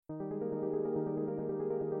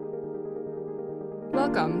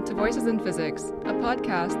Welcome to Voices in Physics, a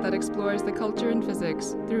podcast that explores the culture in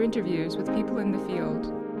physics through interviews with people in the field.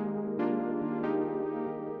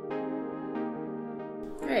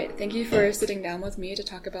 All right, thank you for sitting down with me to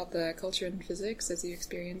talk about the culture in physics as you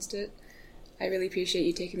experienced it. I really appreciate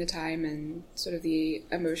you taking the time and sort of the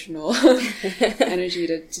emotional energy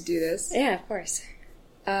to do this. Yeah, of course.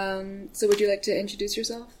 So would you like to introduce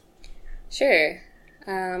yourself? Sure.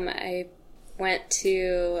 I went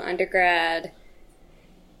to undergrad.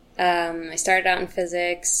 I started out in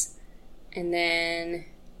physics, and then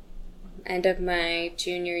end of my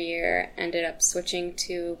junior year, ended up switching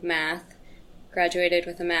to math. Graduated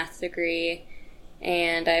with a math degree,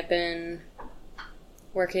 and I've been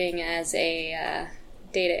working as a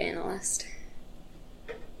data analyst.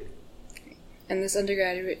 And this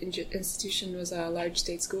undergraduate institution was a large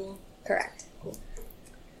state school? Correct. Cool.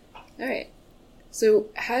 All right. So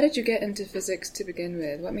how did you get into physics to begin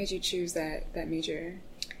with? What made you choose that major?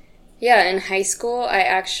 Yeah, in high school, I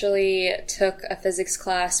actually took a physics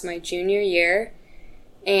class my junior year,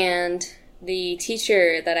 and the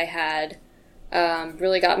teacher that I had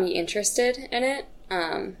really got me interested in it.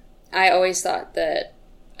 I always thought that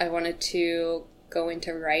I wanted to go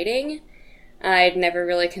into writing. I'd never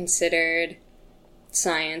really considered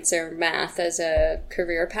science or math as a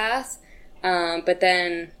career path, but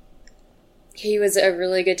then he was a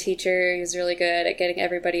really good teacher. He was really good at getting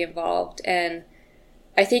everybody involved, and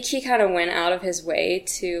I think he kind of went out of his way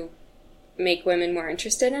to make women more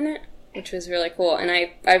interested in it, which was really cool, and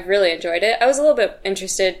I really enjoyed it. I was a little bit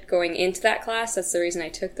interested going into that class. That's the reason I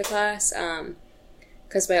took the class,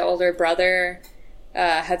 because my older brother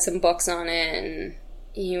had some books on it, and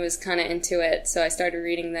he was kind of into it, so I started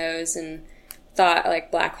reading those and thought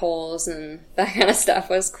like black holes and that kind of stuff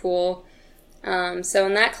was cool. So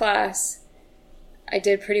in that class, I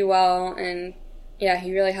did pretty well, and yeah,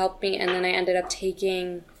 he really helped me, and then I ended up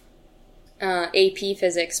taking AP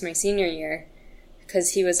Physics my senior year,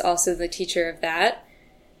 because he was also the teacher of that.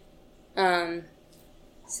 So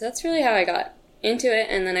that's really how I got into it,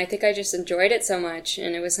 and then I think I just enjoyed it so much,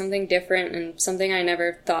 and it was something different and something I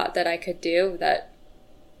never thought that I could do,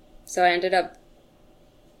 so I ended up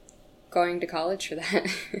going to college for that.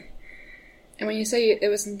 And when you say it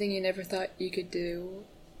was something you never thought you could do,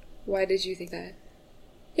 why did you think that?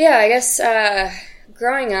 Yeah, I guess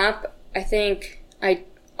growing up, I think I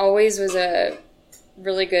always was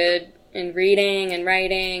really good in reading and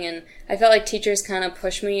writing, and I felt like teachers kind of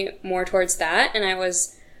pushed me more towards that, and I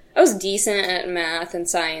was decent at math and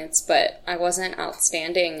science, but I wasn't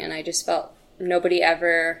outstanding, and I just felt nobody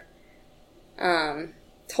ever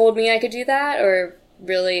told me I could do that or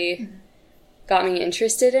really got me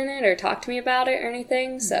interested in it or talked to me about it or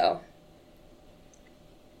anything, So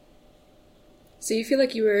you feel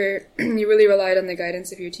like you really relied on the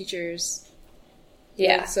guidance of your teachers?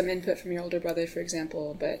 Yeah. With some input from your older brother, for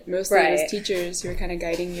example, but mostly it was teachers who were kind of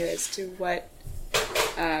guiding you as to what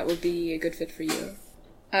would be a good fit for you.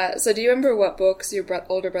 So do you remember what books your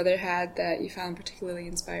older brother had that you found particularly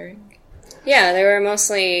inspiring? Yeah, they were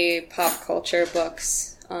mostly pop culture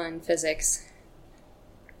books on physics.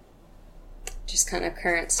 Just kind of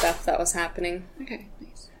current stuff that was happening. Okay,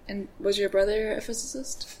 nice. And was your brother a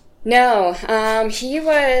physicist? No, he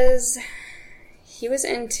was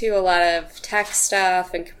into a lot of tech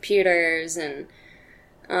stuff and computers, and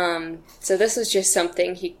so this was just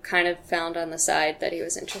something he kind of found on the side that he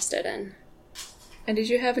was interested in. And did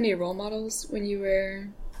you have any role models when you were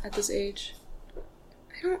at this age?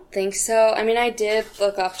 I don't think so. I mean, I did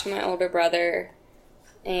look up to my older brother,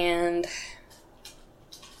 and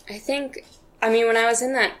when I was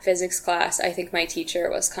in that physics class, I think my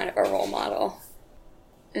teacher was kind of a role model.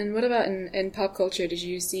 And what about in pop culture? Did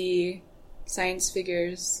you see science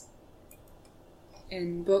figures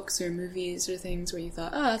in books or movies or things where you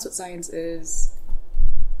thought, oh, that's what science is?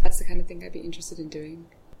 That's the kind of thing I'd be interested in doing.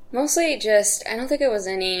 Mostly just, I don't think it was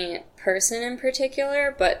any person in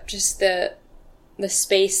particular, but just the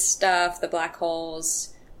space stuff, the black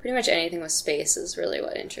holes, pretty much anything with space is really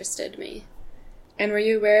what interested me. And were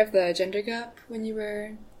you aware of the gender gap when you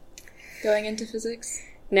were going into physics?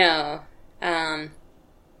 No.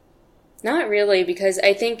 Not really, because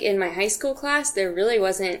I think in my high school class, there really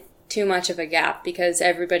wasn't too much of a gap because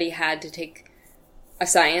everybody had to take a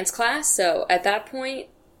science class. So at that point,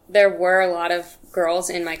 there were a lot of girls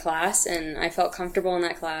in my class, and I felt comfortable in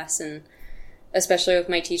that class. And especially with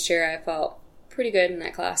my teacher, I felt pretty good in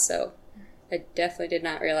that class. So I definitely did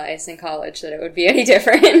not realize in college that it would be any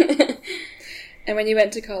different. And when you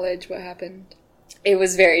went to college, what happened? It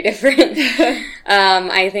was very different.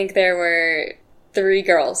 I think there were 3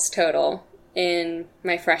 girls total in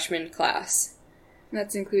my freshman class.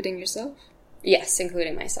 That's including yourself? Yes,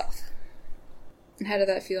 including myself. And how did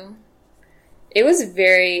that feel? It was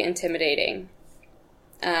very intimidating.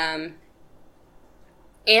 And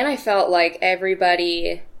I felt like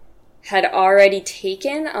everybody had already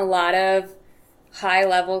taken a lot of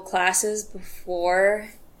high-level classes before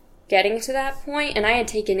getting to that point, and I had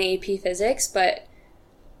taken AP Physics, but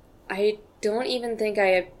I don't even think I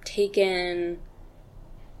had taken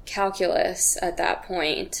calculus at that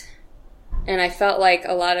point. And I felt like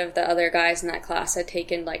a lot of the other guys in that class had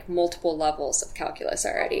taken, like, multiple levels of calculus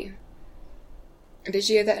already. Did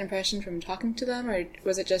you get that impression from talking to them, or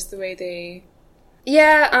was it just the way they...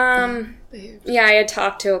 Yeah, yeah, I had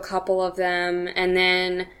talked to a couple of them, and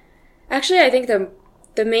then... Actually, I think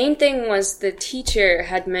the main thing was the teacher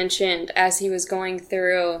had mentioned as he was going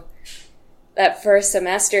through that first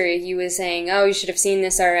semester, he was saying, oh, you should have seen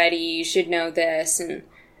this already, you should know this, and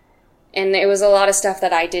it was a lot of stuff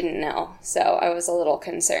that I didn't know, so I was a little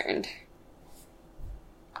concerned.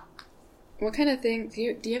 What kind of thing, do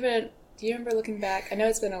you remember looking back? I know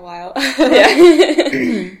it's been a while.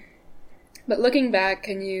 Yeah. But looking back,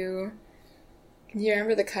 can you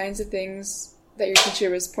remember the kinds of things that your teacher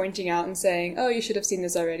was pointing out and saying, oh, you should have seen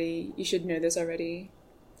this already, you should know this already?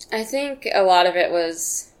 I think a lot of it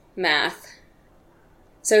was math.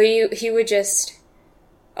 So he would just,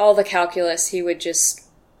 all the calculus, he would just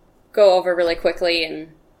go over really quickly and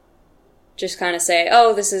just kind of say,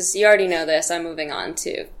 oh, you already know this, I'm moving on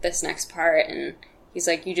to this next part, and he's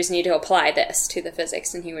like, you just need to apply this to the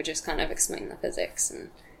physics, and he would just kind of explain the physics. And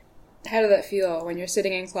how did that feel when you're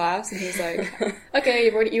sitting in class and he's like, okay,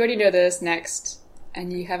 you already know this, next,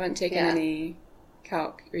 and you haven't taken any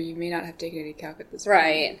calc, or you may not have taken any calc at this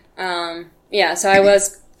point. Right. Yeah, so I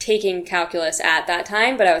was taking calculus at that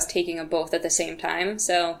time, but I was taking them both at the same time,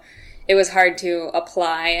 so it was hard to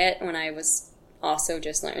apply it when I was also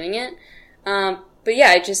just learning it. But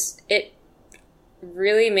yeah, it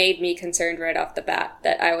really made me concerned right off the bat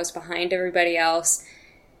that I was behind everybody else,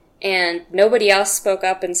 and nobody else spoke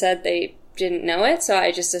up and said they didn't know it, so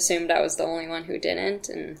I just assumed I was the only one who didn't,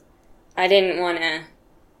 and I didn't want to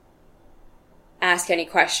ask any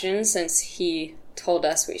questions since he told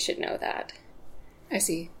us we should know that. I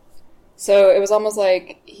see. So it was almost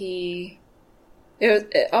like it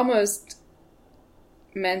almost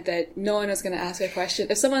meant that no one was going to ask a question.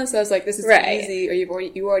 If someone says, like, this is too easy, or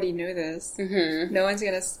you already know this, no one's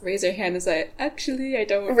going to raise their hand and say, actually, I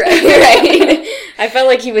don't. Right. I felt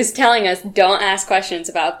like he was telling us, don't ask questions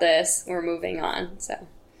about this. We're moving on, so.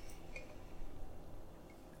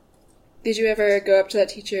 Did you ever go up to that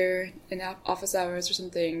teacher in office hours or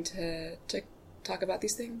something to talk about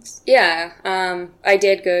these things? Yeah, I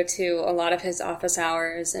did go to a lot of his office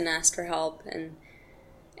hours and asked for help, and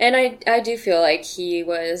I do feel like he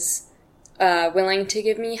was willing to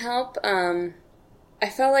give me help. I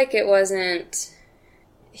felt like it wasn't...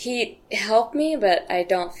 He helped me, but I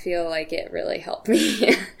don't feel like it really helped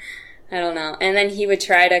me. I don't know. And then he would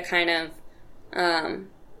try to kind of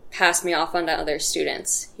pass me off onto other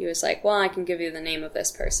students. He was like, well, I can give you the name of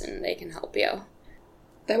this person. They can help you.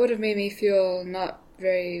 That would have made me feel not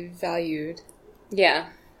very valued. Yeah.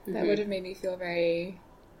 Mm-hmm. That would have made me feel very...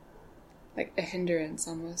 like a hindrance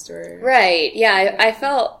almost, or... Right, yeah,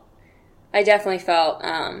 I definitely felt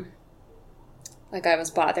like I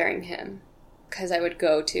was bothering him, because I would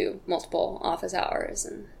go to multiple office hours,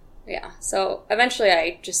 and yeah, so eventually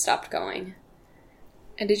I just stopped going.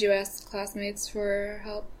 And did you ask classmates for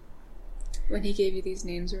help when he gave you these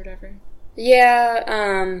names or whatever?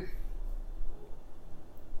 Yeah,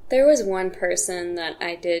 there was one person that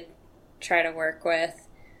I did try to work with,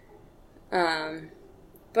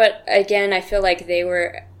 but again, I feel like they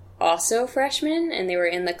were also freshmen, and they were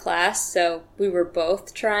in the class, so we were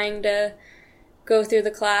both trying to go through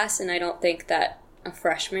the class, and I don't think that a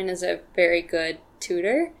freshman is a very good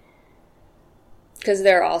tutor, because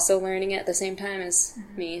they're also learning at the same time as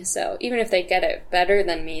me, so even if they get it better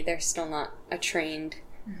than me, they're still not a trained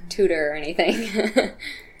tutor or anything.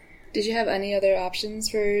 Did you have any other options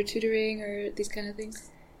for tutoring or these kind of things?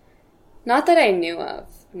 Not that I knew of,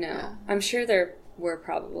 no. Yeah. I'm sure there were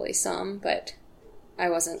probably some, but I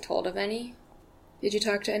wasn't told of any. Did you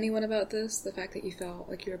talk to anyone about this? The fact that you felt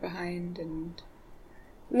like you were behind and...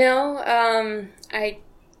 No, I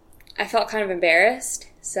felt kind of embarrassed,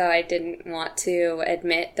 so I didn't want to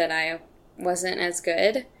admit that I wasn't as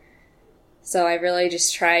good. So I really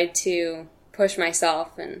just tried to push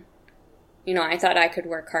myself, and, you know, I thought I could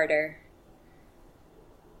work harder.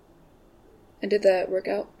 And did that work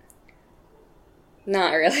out?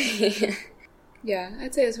 Not really. Yeah,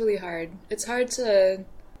 I'd say it's really hard. It's hard to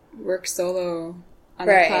work solo on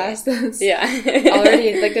a class that's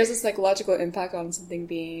already, like, there's this, like, logical impact on something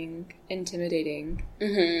being intimidating.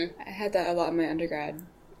 Mm-hmm. I had that a lot in my undergrad.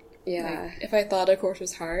 Yeah. Like, if I thought a course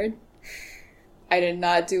was hard, I did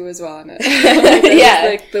not do as well on it. Yeah.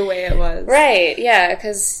 Was, like, the way it was. Right, yeah,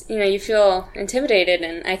 because, you know, you feel intimidated,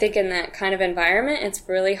 and I think in that kind of environment, it's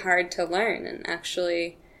really hard to learn and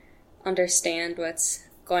actually understand what's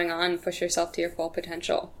going on and push yourself to your full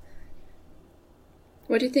potential.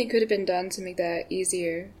 What do you think could have been done to make that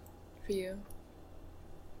easier for you?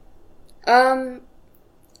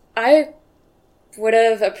 I would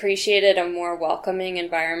have appreciated a more welcoming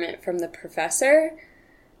environment from the professor.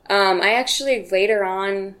 I actually, later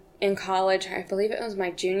on in college, I believe it was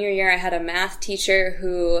my junior year, I had a math teacher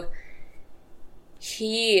who,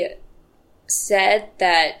 he said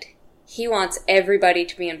that he wants everybody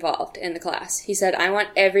to be involved in the class. He said, I want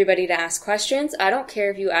everybody to ask questions. I don't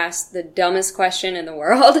care if you ask the dumbest question in the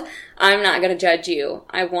world. I'm not going to judge you.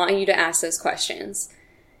 I want you to ask those questions.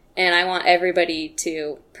 And I want everybody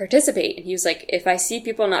to participate. He was like, if I see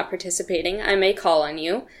people not participating, I may call on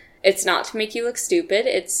you. It's not to make you look stupid.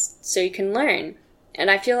 It's so you can learn.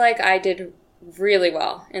 And I feel like I did really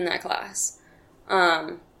well in that class.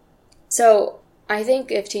 So I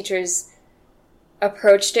think if teachers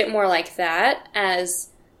approached it more like that, as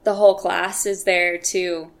the whole class is there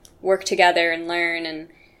to work together and learn, and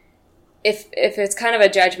if it's kind of a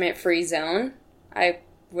judgment-free zone, I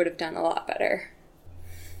would have done a lot better.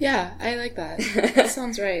 Yeah, I like that. That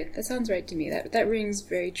sounds right. That sounds right to me. That rings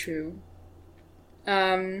very true.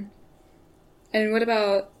 And what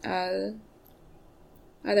about, are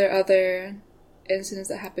there other incidents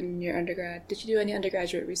that happened in your undergrad? Did you do any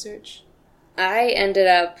undergraduate research? I ended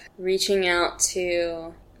up reaching out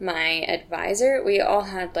to my advisor. We all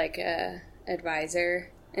had like a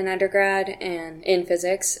advisor in undergrad and in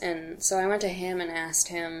physics, and so I went to him and asked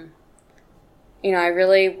him, you know, I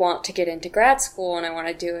really want to get into grad school and I want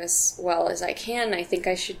to do as well as I can. I think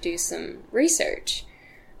I should do some research.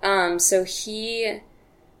 So he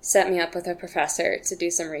set me up with a professor to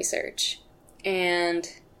do some research. And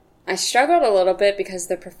I struggled a little bit because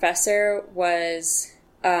the professor was,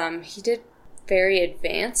 he did very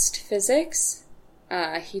advanced physics.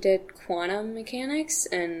 He did quantum mechanics,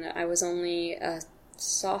 and I was only a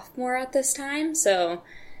sophomore at this time, so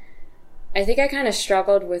I think I kind of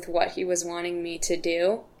struggled with what he was wanting me to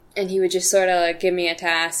do. And he would just sort of like give me a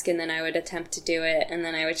task, and then I would attempt to do it, and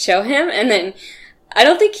then I would show him, and then I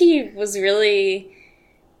don't think he didn't really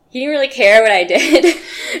care what I did.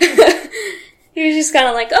 He was just kind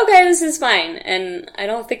of like, okay, this is fine. And I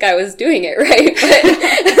don't think I was doing it right,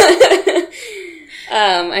 but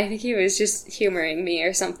I think he was just humoring me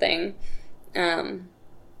or something.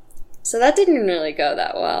 So that didn't really go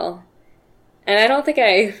that well. And I don't think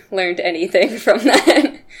I learned anything from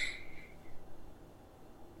that.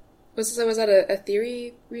 Was that a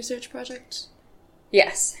theory research project?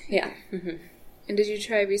 Yes, yeah. Mm-hmm. And did you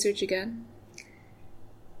try research again?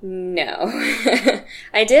 No.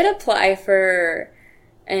 I did apply for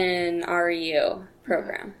an REU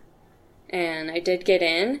program, and I did get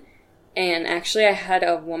in, and actually I had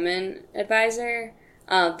a woman advisor.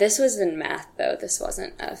 This was in math, though. This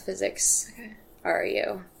wasn't a physics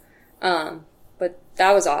REU. But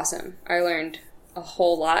that was awesome. I learned a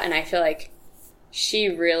whole lot, and I feel like she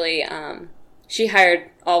really, she hired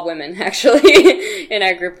all women, actually. In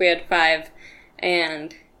our group, we had 5,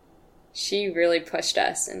 and she really pushed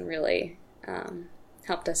us and really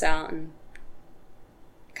helped us out and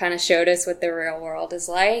kind of showed us what the real world is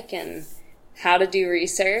like and how to do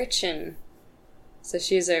research. And so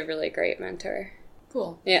she's a really great mentor.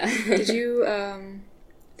 Cool. Yeah. Did you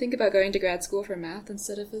think about going to grad school for math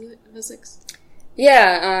instead of physics?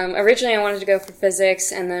 Yeah. Originally I wanted to go for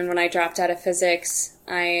physics, and then when I dropped out of physics,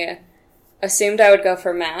 I assumed I would go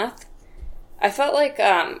for math. I felt like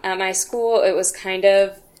at my school it was kind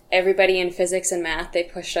of everybody in physics and math, they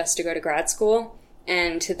pushed us to go to grad school,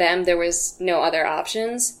 and to them there was no other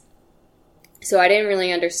options. So I didn't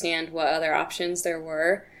really understand what other options there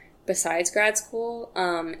were besides grad school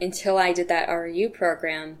until I did that REU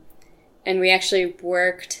program. And we actually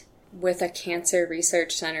worked with a cancer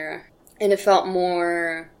research center, and it felt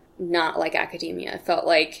more not like academia. It felt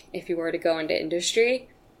like if you were to go into industry,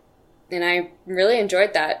 and I really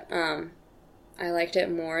enjoyed that. I liked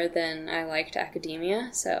it more than I liked academia,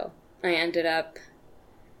 so I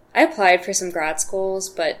applied for some grad schools,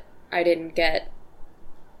 but I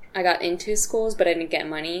got into schools, but I didn't get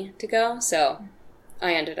money to go, so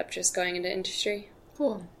I ended up just going into industry.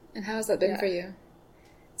 Cool. And how has that been for you?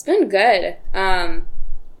 It's been good.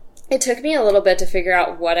 It took me a little bit to figure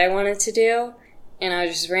out what I wanted to do, and I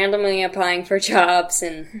was just randomly applying for jobs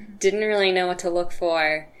and didn't really know what to look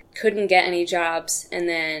for. Couldn't get any jobs, and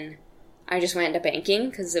then I just went into banking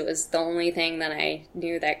because it was the only thing that I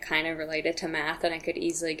knew that kind of related to math and I could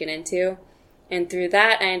easily get into. And through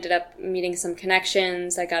that, I ended up meeting some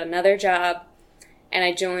connections. I got another job, and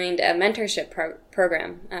I joined a mentorship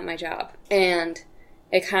program at my job. And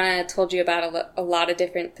it kind of told you about a lot of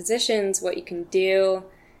different positions, what you can do.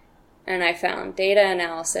 And I found data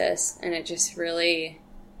analysis, and it just really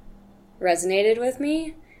resonated with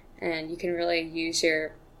me. And you can really use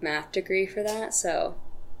your math degree for that. So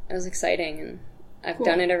it was exciting, and I've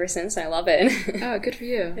done it ever since. I love it. Oh, good for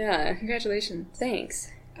you. Yeah. Congratulations. Thanks.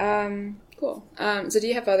 Cool. So do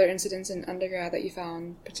you have other incidents in undergrad that you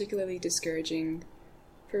found particularly discouraging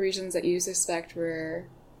for reasons that you suspect were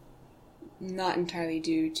not entirely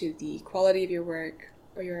due to the quality of your work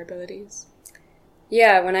or your abilities?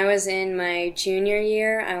 Yeah, when I was in my junior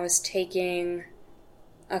year, I was taking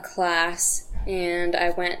a class, and I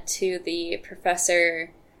went to the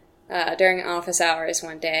professor during office hours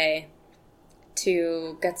one day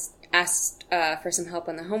to get asked for some help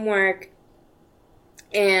on the homework,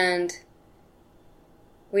 and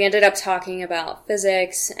we ended up talking about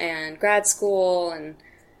physics and grad school, and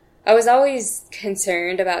I was always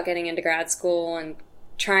concerned about getting into grad school and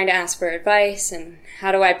trying to ask for advice and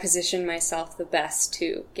how do I position myself the best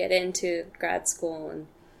to get into grad school. And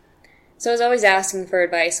so I was always asking for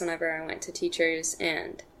advice whenever I went to teachers,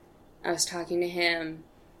 and I was talking to him,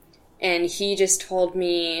 and he just told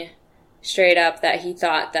me straight up that he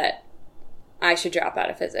thought that I should drop out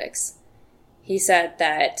of physics. He said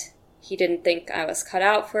that he didn't think I was cut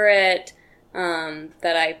out for it,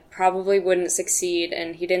 that I probably wouldn't succeed,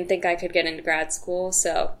 and he didn't think I could get into grad school,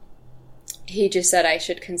 so he just said I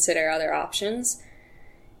should consider other options.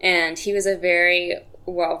 And he was a very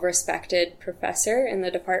well-respected professor in the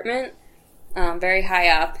department, very high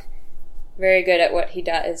up, very good at what he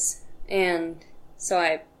does. And so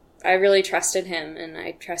I really trusted him, and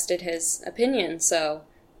I trusted his opinion, so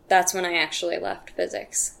that's when I actually left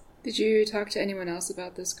physics. Did you talk to anyone else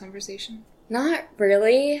about this conversation? Not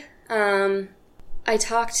really. I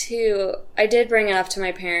did bring it up to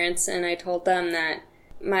my parents, and I told them that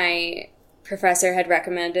my professor had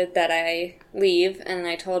recommended that I leave, and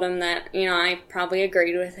I told him that, I probably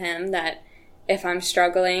agreed with him that if I'm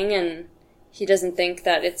struggling and he doesn't think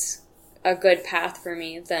that it's a good path for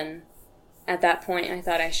me, then at that point I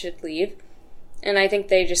thought I should leave. And I think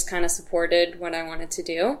they just kind of supported what I wanted to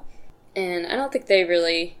do. And I don't think they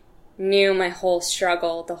really knew my whole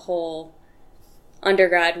struggle, the whole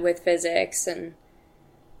undergrad with physics. And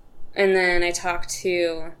then I talked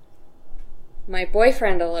to my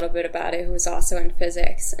boyfriend a little bit about it, who was also in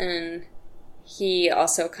physics, and he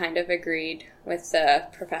also kind of agreed with the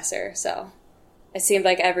professor. So it seemed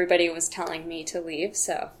like everybody was telling me to leave,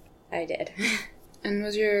 so I did. And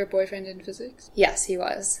was your boyfriend in physics? Yes, he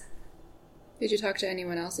was. Did you talk to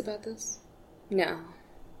anyone else about this? No.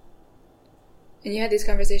 And you had these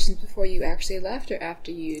conversations before you actually left or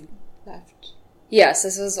after you left? Yes,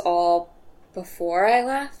 this was all before I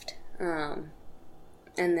left. And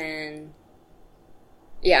then,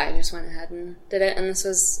 yeah, I just went ahead and did it. And this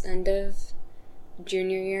was end of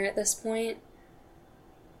junior year at this point.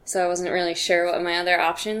 So I wasn't really sure what my other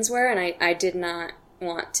options were. And I did not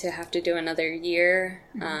want to have to do another year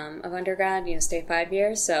of undergrad, stay 5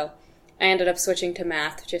 years. So I ended up switching to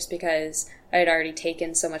math just because I had already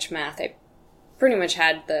taken so much math. I pretty much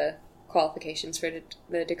had the qualifications for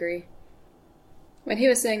the degree. When he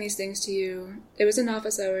was saying these things to you, it was in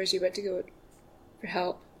office hours, you went to go for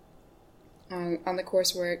help on the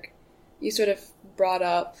coursework. You sort of brought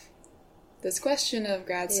up this question of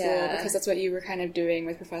grad school because that's what you were kind of doing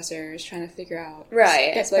with professors, trying to figure out.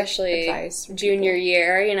 Right, especially advice junior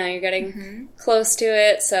year, you're getting close to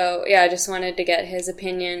it. So, yeah, I just wanted to get his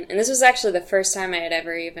opinion. And this was actually the first time I had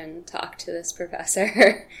ever even talked to this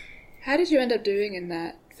professor. How did you end up doing in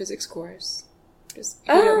that physics course? Just,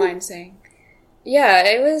 if you don't mind saying. Yeah,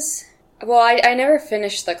 it was... Well, I never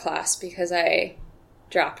finished the class because I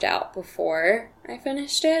dropped out before I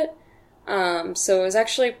finished it. So it was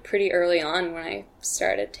actually pretty early on when I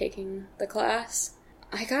started taking the class.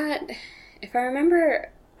 I got... If I remember...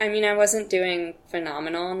 I wasn't doing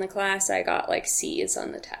phenomenal in the class. I got, C's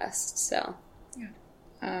on the test, so... Yeah.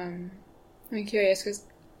 I'm curious, because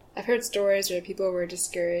I've heard stories where people were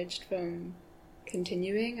discouraged from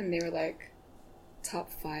continuing, and they were,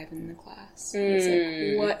 top 5 in the class.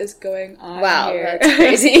 It's what is going on here? Wow, that's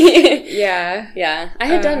crazy. Yeah. Yeah. I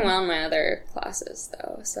had done well in my other classes,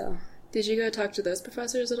 though, so... Did you go talk to those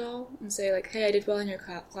professors at all and say, hey, I did well in your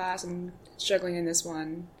class, I'm struggling in this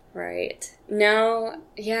one? Right. No,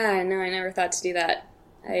 I never thought to do that.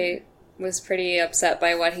 I was pretty upset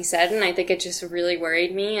by what he said, and I think it just really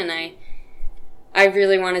worried me, and I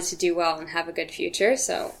really wanted to do well and have a good future,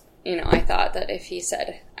 so, I thought that if he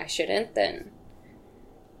said I shouldn't, then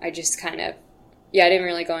I just kind of, I didn't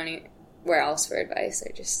really go anywhere else for advice.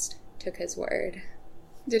 I just took his word.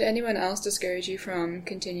 Did anyone else discourage you from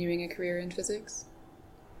continuing a career in physics?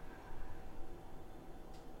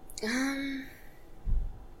 I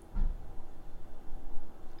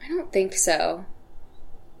don't think so.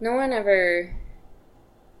 No one ever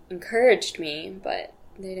encouraged me, but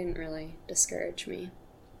they didn't really discourage me.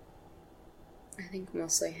 I think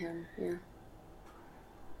mostly him, yeah.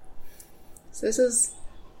 So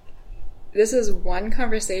this is one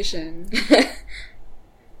conversation.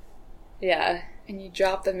 Yeah. And you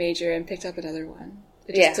dropped the major and picked up another one.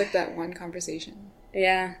 It just took that one conversation.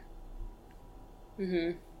 Yeah.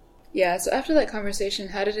 Mhm. Yeah, so after that conversation,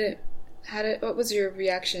 what was your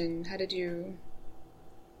reaction? How did you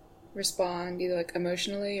respond, either like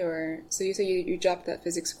emotionally or, so you say you dropped that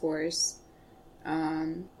physics course.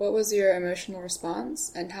 What was your emotional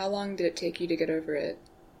response, and how long did it take you to get over it?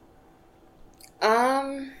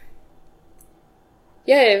 Yeah,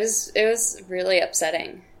 it was really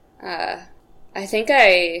upsetting. I think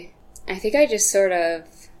I just sort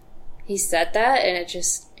of, he said that and it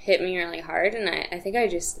just hit me really hard, and I think I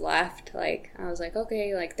just left. Like, I was like,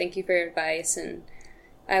 okay, like, thank you for your advice, and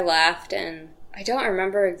I left, and I don't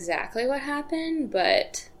remember exactly what happened,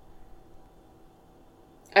 but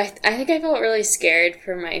I think I felt really scared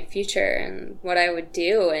for my future and what I would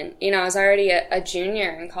do, and, I was already a junior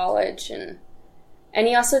in college, and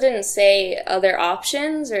he also didn't say other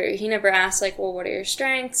options, or he never asked, like, well, what are your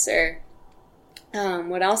strengths, or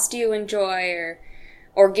what else do you enjoy,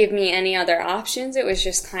 or give me any other options. It was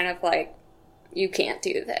just kind of like, you can't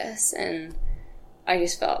do this, and I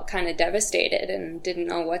just felt kind of devastated and didn't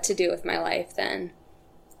know what to do with my life then.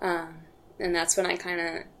 And that's when I kind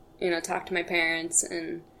of, talked to my parents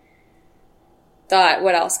and thought,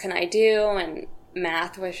 what else can I do? And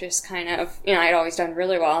math was just kind of, I'd always done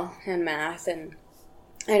really well in math, and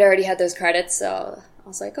I'd already had those credits, so I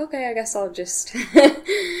was like, okay, I guess I'll just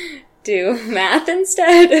do math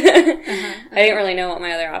instead. I didn't really know what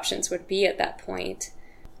my other options would be at that point.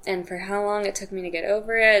 And for how long it took me to get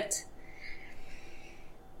over it,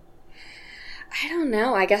 I don't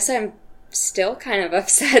know. I guess I'm still kind of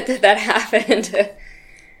upset that happened.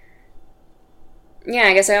 Yeah,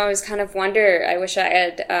 I guess I always kind of wonder, I wish I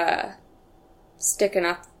had sticking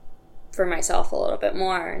up for myself a little bit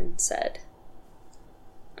more and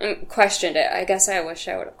questioned it. I guess I wish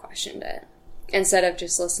I would have questioned it, instead of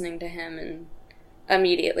just listening to him and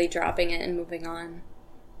immediately dropping it and moving on.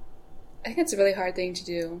 I think it's a really hard thing to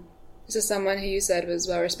do. This is someone who you said was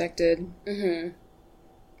well respected. Mm-hmm.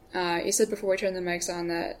 You said before we turned the mics on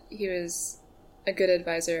that he was a good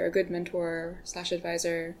advisor, a good mentor /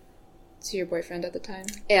 advisor to your boyfriend at the time.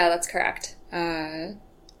 Yeah, that's correct. Yeah,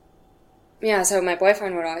 so my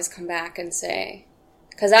boyfriend would always come back and say,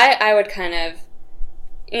 because I would kind of,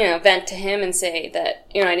 vent to him and say that,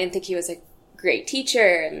 I didn't think he was a great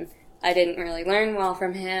teacher, and I didn't really learn well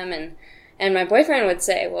from him, and my boyfriend would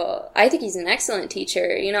say, well, I think he's an excellent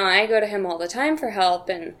teacher. I go to him all the time for help,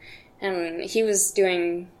 and he was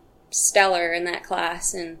doing stellar in that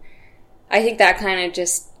class, and I think that kind of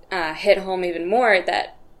just hit home even more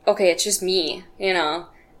that, okay, it's just me,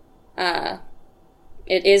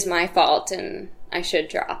 it is my fault, and I should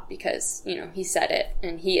drop because, he said it,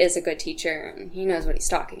 and he is a good teacher, and he knows what he's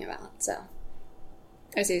talking about, so.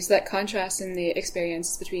 I see. So that contrast in the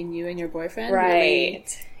experience between you and your boyfriend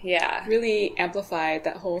really amplified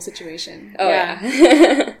that whole situation. Oh,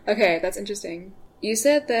 yeah. Okay, that's interesting. You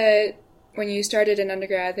said that when you started in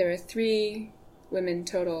undergrad, there were 3 women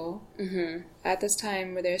total. Mm-hmm. At this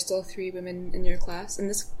time, were there still 3 women in your class? In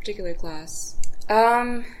this particular class?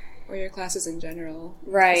 Or your classes in general?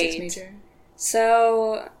 Right. Physics major?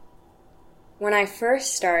 So, when I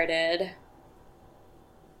first started,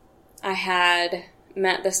 I had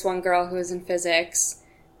met this one girl who was in physics,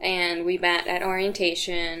 and we met at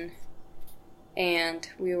orientation, and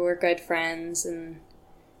we were good friends, and,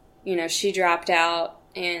 she dropped out,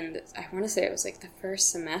 and I want to say it was like the first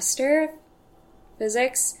semester of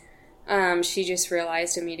physics. She just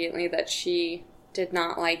realized immediately that she did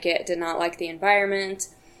not like it, did not like the environment,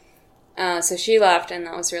 so she left, and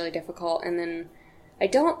that was really difficult, and then I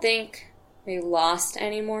don't think we lost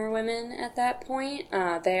any more women at that point.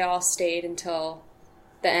 They all stayed until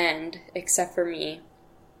the end, except for me.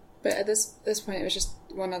 But at this point, it was just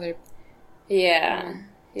one other. Yeah.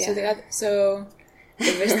 So there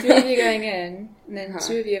was 3 of you going in, and then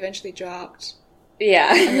 2 of you eventually dropped.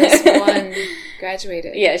 Yeah. Unless one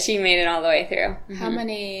graduated. Yeah, she made it all the way through.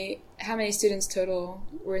 Mm-hmm. How many students total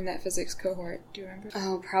were in that physics cohort? Do you remember?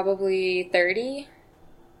 Oh, probably 30.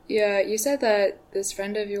 Yeah, you said that this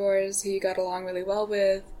friend of yours who you got along really well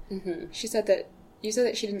with, mm-hmm. You said that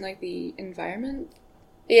she didn't like the environment?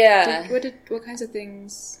 Yeah. What kinds of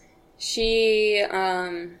things? She,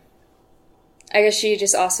 I guess she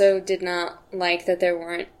just also did not like that there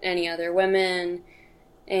weren't any other women,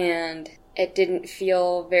 and it didn't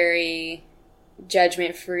feel very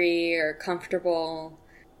judgment-free or comfortable,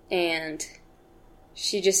 and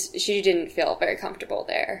she didn't feel very comfortable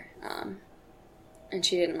there, and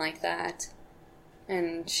she didn't like that,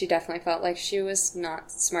 and she definitely felt like she was not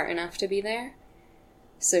smart enough to be there,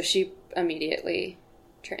 so she immediately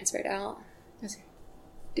transferred out. I see.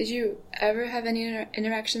 Did you ever have any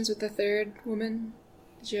interactions with the third woman?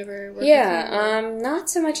 Did you ever work with her? Not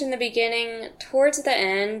so much in the beginning. Towards the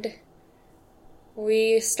end,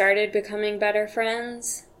 we started becoming better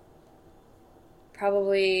friends.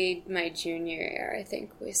 Probably my junior year, I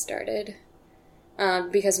think we started.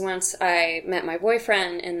 Because once I met my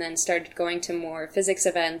boyfriend and then started going to more physics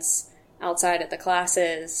events outside of the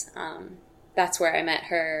classes, that's where I met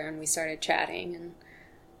her and we started chatting and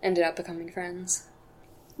ended up becoming friends.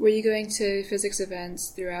 Were you going to physics events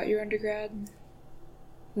throughout your undergrad?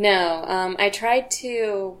 No, I tried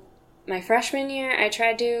to, my freshman year,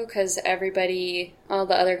 because all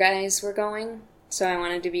the other guys were going, so I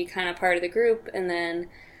wanted to be kind of part of the group, and then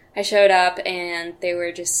I showed up, and they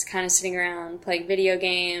were just kind of sitting around playing video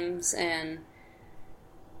games, and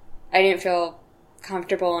I didn't feel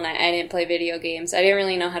comfortable, and I didn't play video games. I didn't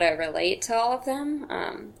really know how to relate to all of them,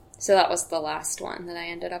 so that was the last one that I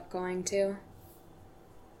ended up going to.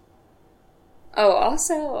 Oh,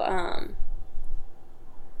 also,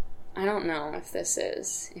 I don't know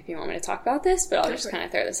if you want me to talk about this, but I'll just kind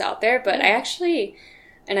of throw this out there. But I actually,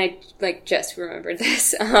 and I, just remembered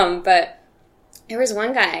this, but there was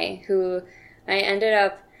one guy who I ended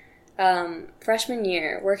up, freshman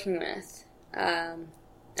year, working with. I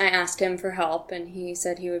asked him for help, and he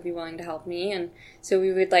said he would be willing to help me, and so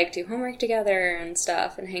we would, do homework together and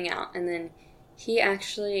stuff and hang out. And then he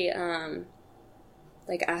actually,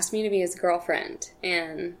 asked me to be his girlfriend,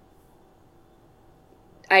 and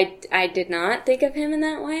I did not think of him in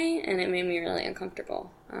that way, and it made me really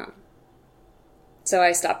uncomfortable. So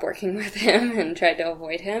I stopped working with him and tried to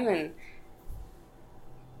avoid him, and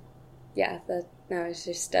yeah, that was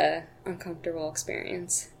just a uncomfortable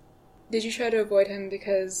experience. Did you try to avoid him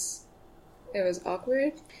because it was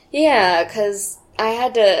awkward? Yeah, because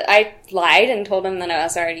I lied and told him that I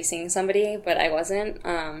was already seeing somebody, but I wasn't.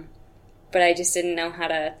 But I just didn't know how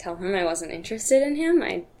to tell him I wasn't interested in him.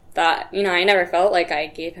 I thought, I never felt like I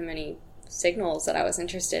gave him any signals that I was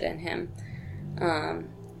interested in him.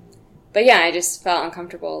 But yeah, I just felt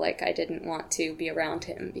uncomfortable, like I didn't want to be around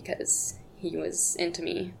him because he was into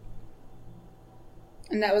me.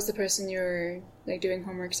 And that was the person you were, doing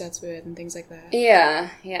homework sets with and things like that? Yeah.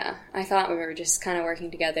 I thought we were just kind of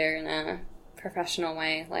working together in a professional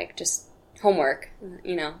way, just homework.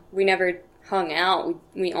 We never hung out.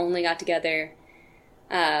 We only got together,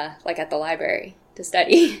 at the library to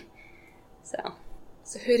study.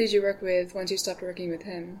 So who did you work with once you stopped working with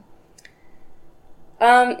him?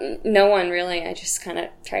 No one really. I just kind of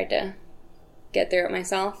tried to get through it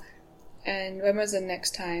myself. And when was the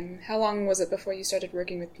next time? How long was it before you started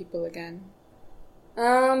working with people again?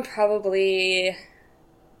 Probably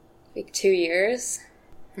 2 years.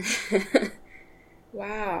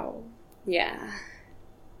 Wow. Yeah.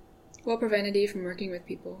 What prevented you from working with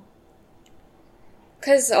people?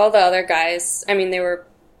 Because all the other guys, they were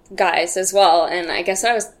guys as well, and I guess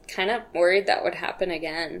I was kind of worried that would happen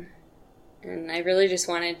again. And I really just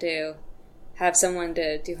wanted to have someone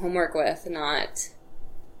to do homework with, not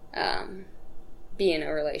be in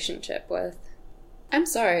a relationship with. I'm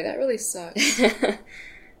sorry, that really sucks.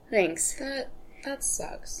 Thanks. That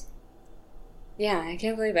sucks. Yeah, I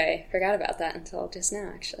can't believe I forgot about that until just now,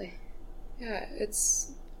 actually. Yeah, I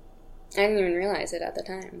didn't even realize it at the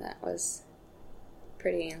time. That was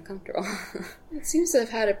pretty uncomfortable. It seems to have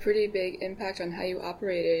had a pretty big impact on how you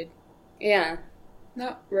operated. Yeah.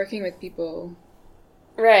 Not working with people.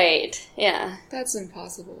 Right, yeah. That's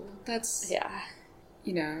impossible. That's... Yeah.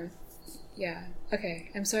 Yeah. Okay,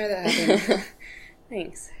 I'm sorry that happened.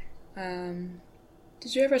 Thanks.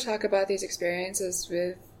 Did you ever talk about these experiences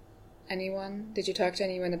with anyone? Did you talk to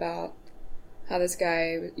anyone about how this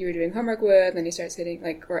guy you were doing homework with, and he starts hitting,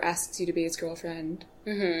 or asks you to be his girlfriend?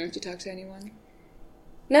 Mm-hmm. Did you talk to anyone?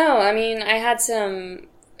 No, I had some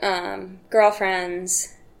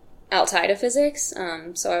girlfriends outside of physics,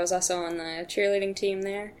 so I was also on the cheerleading team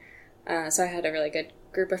there. So I had a really good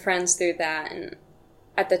group of friends through that. And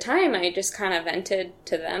at the time, I just kind of vented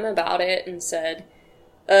to them about it and said,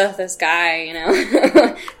 ugh, this guy,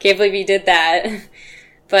 can't believe he did that.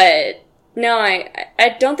 But no,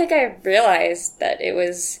 I don't think I realized that it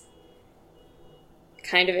was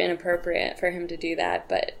kind of inappropriate for him to do that.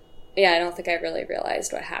 But yeah, I don't think I really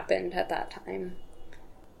realized what happened at that time.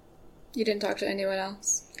 You didn't talk to anyone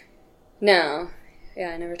else? No. Yeah,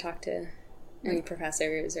 I never talked to any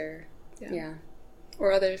professors or, yeah.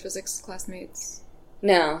 Or other physics classmates?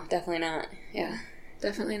 No, definitely not. Yeah.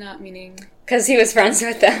 Definitely not, meaning? Because he was friends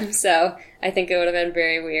with them, so I think it would have been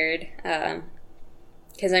very weird.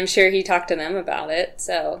 Because I'm sure he talked to them about it,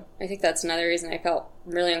 so I think that's another reason I felt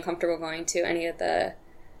really uncomfortable going to any of the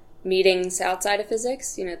meetings outside of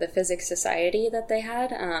physics, the physics society that they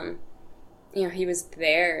had. He was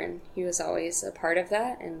there, and he was always a part of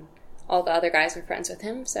that, and all the other guys were friends with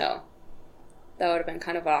him, so that would have been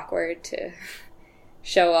kind of awkward to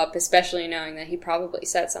show up, especially knowing that he probably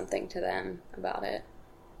said something to them about it.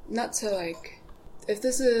 Not to, if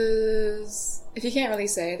you can't really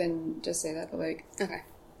say, then just say that, but, okay.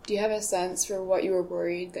 Do you have a sense for what you were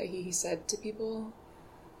worried that he said to people?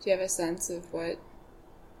 Do you have a sense of what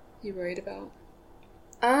you worried about?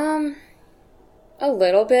 A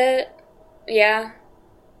little bit, yeah,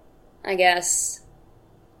 I guess.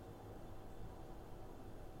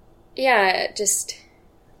 Yeah, just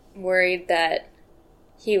worried that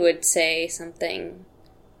he would say something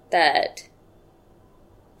that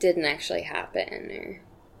didn't actually happen,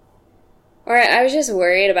 or I was just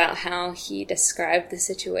worried about how he described the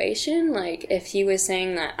situation, if he was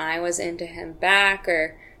saying that I was into him back,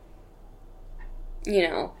 or, I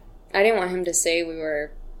didn't want him to say we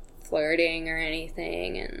were flirting or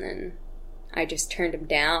anything, and then I just turned him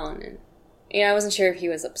down, and, I wasn't sure if he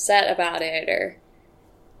was upset about it, or...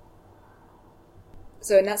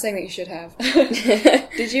 So, not saying that you should have.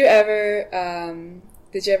 Did you ever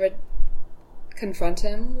confront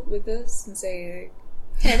him with this and say,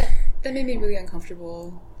 hey, that made me really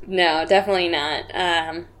uncomfortable? No, definitely not.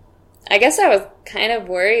 I guess I was kind of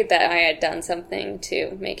worried that I had done something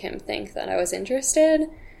to make him think that I was interested.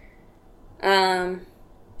 And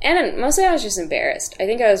mostly I was just embarrassed. I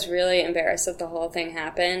think I was really embarrassed that the whole thing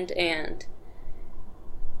happened, and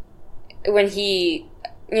when he...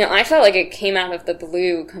 I felt like it came out of the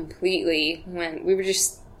blue completely when we were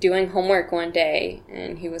just doing homework one day,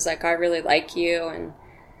 and he was like, I really like you, and,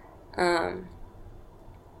 can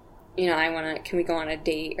we go on a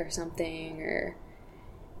date or something, or,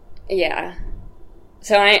 yeah.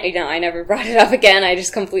 So I never brought it up again. I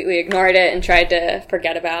just completely ignored it and tried to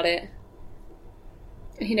forget about it.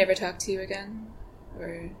 And he never talked to you again?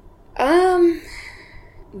 Or?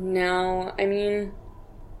 No,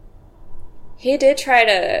 he did try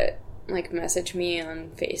to, message me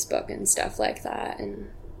on Facebook and stuff like that,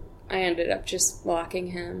 and I ended up just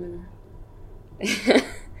blocking him, and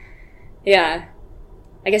yeah.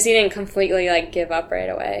 I guess he didn't completely, give up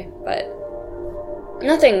right away, but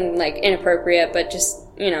nothing, inappropriate, but just,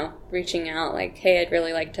 reaching out, hey, I'd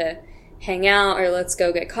really like to hang out, or let's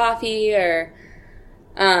go get coffee, or,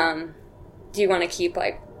 do you want to keep,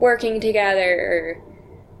 working together, or,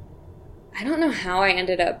 I don't know how I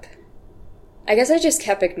ended up... I guess I just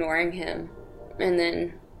kept ignoring him, and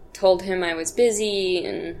then told him I was busy,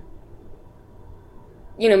 and,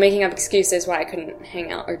 making up excuses why I couldn't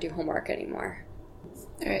hang out or do homework anymore.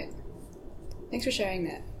 Alright. Thanks for sharing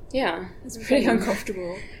that. Yeah. It's pretty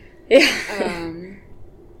uncomfortable. Yeah.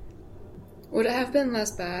 Would it have been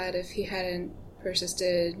less bad if he hadn't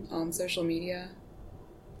persisted on social media?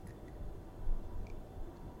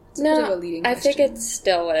 No, I think it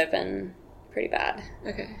still would have been pretty bad.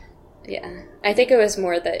 Okay. Yeah. I think it was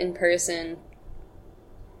more the in-person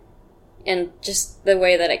and just the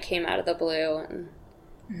way that it came out of the blue and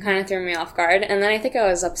kind of threw me off guard. And then I think I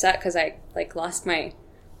was upset because I, lost my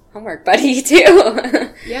homework buddy, too.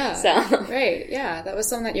 Yeah. So. Right, yeah. That was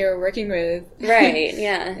someone that you were working with. Right,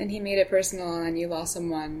 yeah. And he made it personal and you lost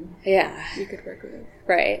someone you could work with.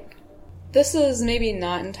 Right. This is maybe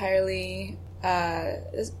not entirely...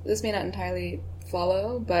 this may not entirely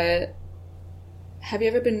follow, but... Have you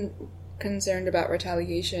ever been concerned about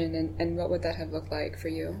retaliation, and what would that have looked like for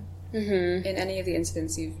you in any of the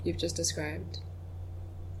incidents you've just described?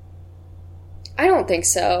 I don't think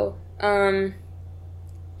so.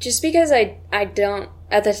 Just because I don't...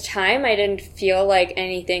 At the time, I didn't feel like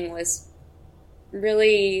anything was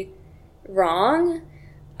really wrong.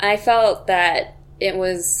 I felt that it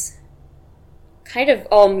was kind of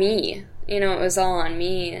all me. It was all on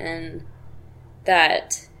me, and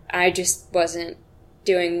that I just wasn't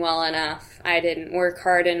doing well enough. I didn't work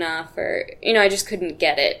hard enough, or, I just couldn't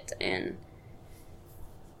get it. And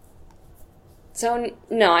so,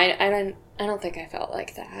 no, I don't think I felt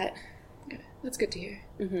like that. Okay. That's good to hear.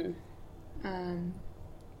 Mm-hmm.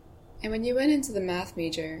 And when you went into the math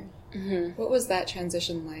major, what was that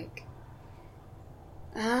transition like?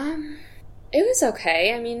 It was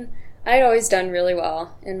okay. I mean, I'd always done really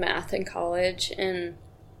well in math in college, and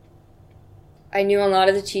I knew a lot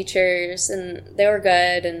of the teachers, and they were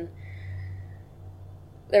good, and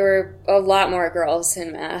there were a lot more girls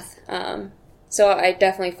in math. So I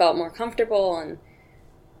definitely felt more comfortable, and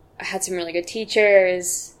I had some really good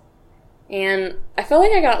teachers, and I felt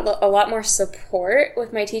like I got a lot more support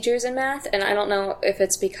with my teachers in math, and I don't know if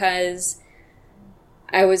it's because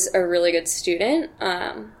I was a really good student,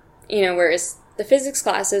 whereas the physics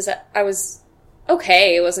classes, I was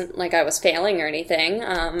okay. It wasn't like I was failing or anything.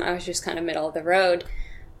 I was just kind of middle of the road,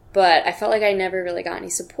 but I felt like I never really got any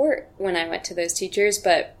support when I went to those teachers.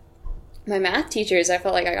 But my math teachers, I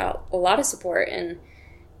felt like I got a lot of support, and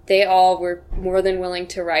they all were more than willing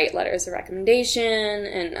to write letters of recommendation,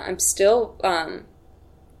 and I'm still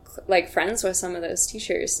friends with some of those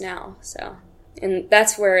teachers now. So, and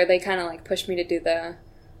that's where they kind of pushed me to do the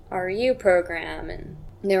REU program, and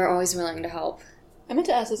they were always willing to help. I meant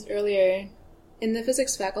to ask this earlier. In the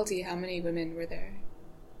physics faculty, how many women were there?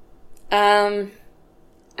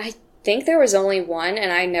 I think there was only one,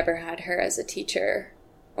 and I never had her as a teacher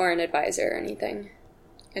or an advisor or anything.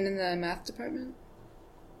 And in the math department?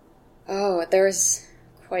 Oh, there was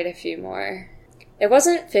quite a few more. It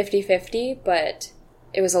wasn't 50-50, but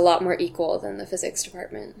it was a lot more equal than the physics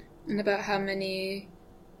department. And about how many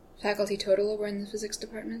faculty total were in the physics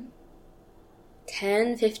department?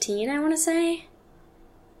 10, 15, I want to say.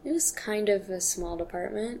 It was kind of a small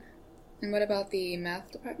department. And what about the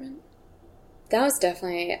math department? That was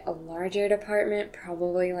definitely a larger department,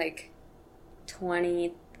 probably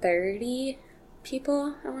 20, 30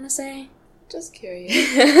 people, I want to say. Just curious.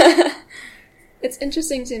 It's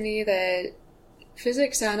interesting to me that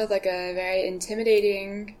physics sounded like a very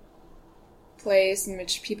intimidating place in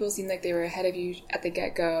which people seemed like they were ahead of you at the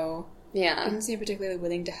get-go. Yeah. Didn't seem particularly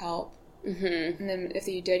willing to help. Mm-hmm. And then if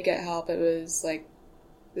you did get help, it was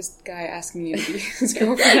this guy asking you to be his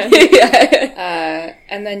girlfriend. Yeah.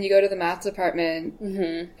 And then you go to the math department,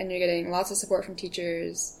 mm-hmm. and you're getting lots of support from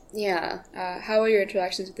teachers. Yeah. How were your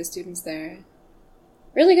interactions with the students there?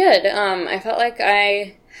 Really good. I felt like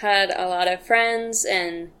I had a lot of friends,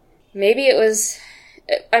 and maybe it was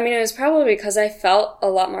probably because I felt a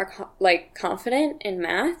lot more confident in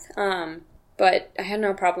math. But I had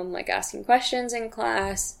no problem asking questions in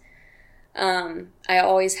class. I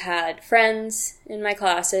always had friends in my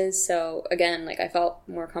classes, so again, I felt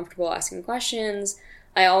more comfortable asking questions.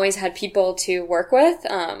 I always had people to work with.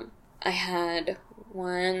 I had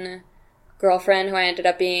one girlfriend who I ended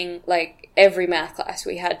up being every math class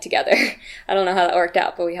we had together. I don't know how that worked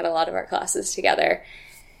out, but we had a lot of our classes together.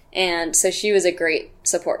 And so she was a great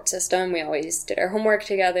support system. We always did our homework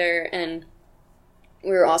together, and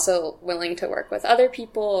we were also willing to work with other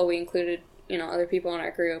people. We included, other people in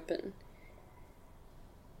our group, and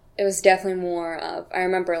it was definitely more of, I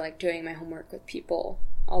remember doing my homework with people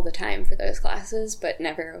all the time for those classes, but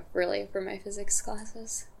never really for my physics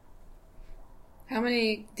classes.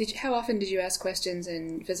 How often did you ask questions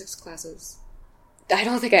in physics classes? I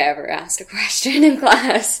don't think I ever asked a question in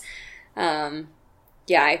class.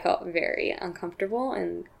 Yeah, I felt very uncomfortable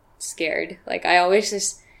and scared. I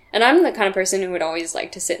always and I'm the kind of person who would always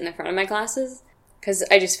like to sit in the front of my classes, because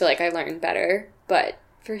I just feel like I learn better, but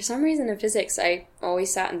for some reason in physics, I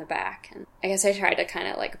always sat in the back, and I guess I tried to kind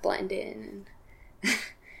of blend in and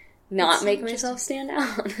not make myself stand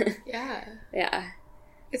out. Yeah. Yeah.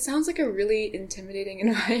 It sounds like a really intimidating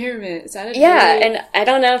environment. It sounded really and I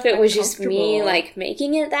don't know if it was just me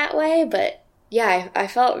making it that way, but yeah, I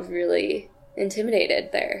felt really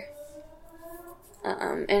intimidated there.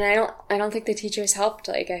 And I don't think the teachers helped.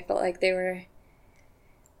 I felt like it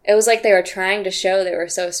was like they were trying to show they were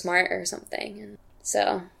so smart or something. And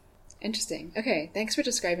so interesting. Okay, thanks for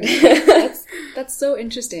describing that. That's so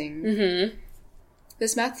interesting. Mm-hmm.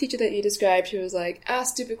 This math teacher that you described, who was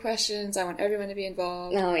ask stupid questions, I want everyone to be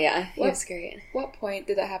involved. Oh, yeah. He was great. What point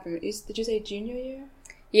did that happen? Did you say junior year?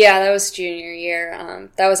 Yeah, that was junior year.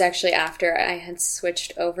 That was actually after I had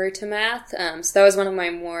switched over to math. So that was one of my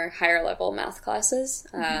more higher level math classes.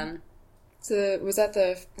 Mm-hmm. So was that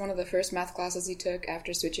one of the first math classes you took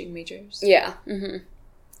after switching majors? Yeah. Mm-hmm.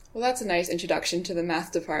 Well, that's a nice introduction to the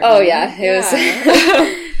math department. Oh, yeah. It was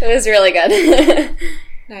it was really good.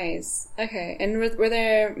 Nice. Okay. And were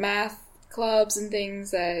there math clubs and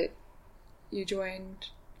things that you joined?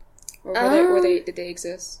 Or did they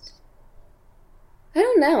exist? I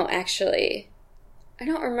don't know, actually. I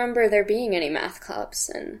don't remember there being any math clubs,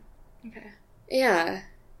 and okay. Yeah.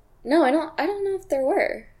 No, I don't know if there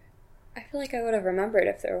were. I feel like I would have remembered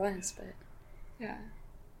if there was, but yeah.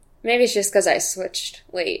 Maybe it's just because I switched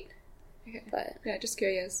late. Okay. But yeah, just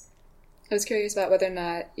curious. I was curious about whether or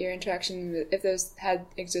not your interaction, if those had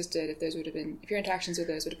existed, if your interactions with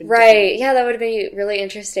those would have been right. different. Yeah, that would be really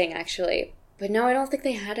interesting, actually. But no, I don't think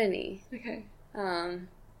they had any. Okay.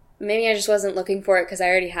 Maybe I just wasn't looking for it because I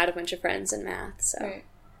already had a bunch of friends in math. So. Right.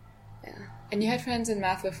 Yeah. And you had friends in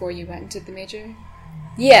math before you went into the major?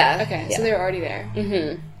 Yeah. Okay, yeah. So they were already there.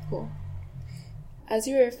 Mm-hmm. Cool. As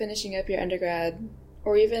you were finishing up your undergrad,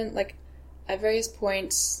 or even like at various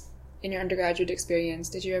points in your undergraduate experience,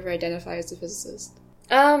 did you ever identify as a physicist?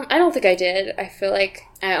 I don't think I did. I feel like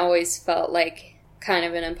I always felt like kind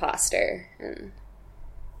of an imposter, and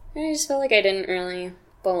I just felt like I didn't really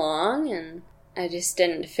belong, and I just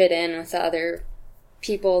didn't fit in with the other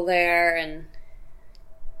people there, and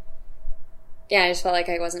yeah, I just felt like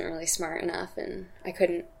I wasn't really smart enough, and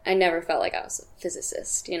I never felt like I was a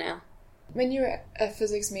physicist, you know? When you were a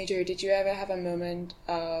physics major, did you ever have a moment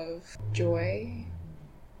of joy?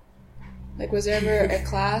 Like, was there ever a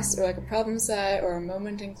class or like a problem set or a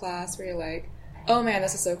moment in class where you're like, oh man,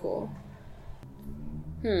 this is so cool?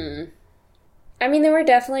 I mean, there were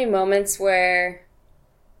definitely moments where,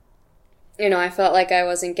 you know, I felt like I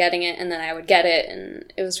wasn't getting it, and then I would get it,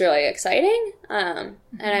 and it was really exciting. And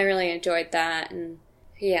I really enjoyed that, and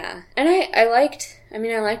yeah. And I liked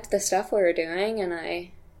the stuff we were doing, and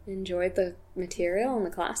I enjoyed the material and the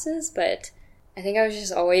classes, but I think I was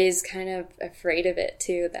just always kind of afraid of it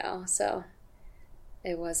too, though, so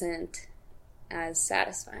it wasn't as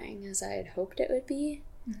satisfying as I had hoped it would be.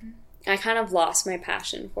 Mm-hmm. I kind of lost my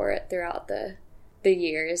passion for it throughout the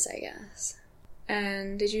years, I guess.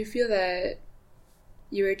 And did you feel that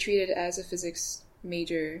you were treated as a physics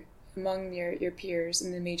major among your peers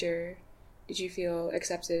in the major? Did you feel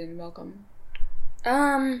accepted and welcome?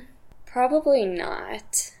 Probably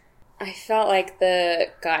not. I felt like the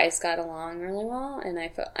guys got along really well, and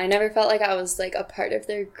I never felt like I was like a part of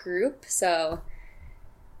their group, so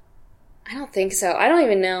I don't think so. I don't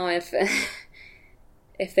even know if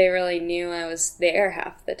if they really knew I was there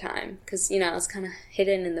half the time, because, you know, I was kind of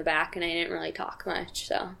hidden in the back and I didn't really talk much,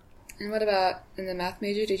 so. And what about in the math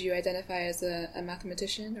major? Did you identify as a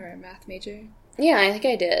mathematician or a math major? Yeah, I think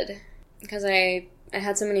I did, because I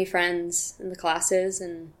had so many friends in the classes,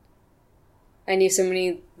 and I knew so many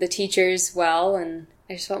of the teachers well, and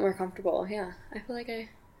I just felt more comfortable. Yeah, I feel like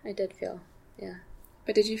I did feel, yeah.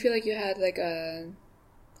 But did you feel like you had like a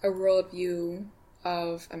worldview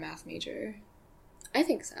of a math major? I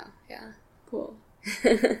think so, yeah. Cool.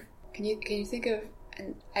 Can you think of,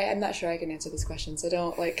 and I'm not sure I can answer this question, so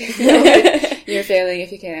don't like, you're failing if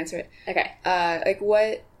you can't answer it. Okay. Are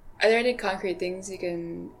there any concrete things you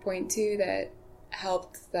can point to that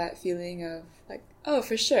helped that feeling of like, oh,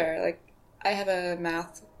 for sure, like, I have a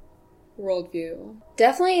math worldview?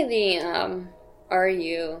 Definitely the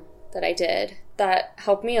RU that I did. That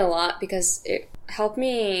helped me a lot because it helped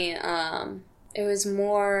me, it was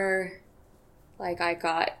more like I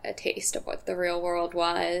got a taste of what the real world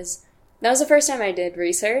was. That was the first time I did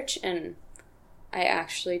research, and I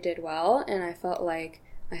actually did well, and I felt like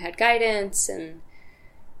I had guidance, and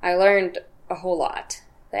I learned a whole lot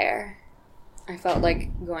there. I felt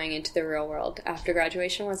like going into the real world after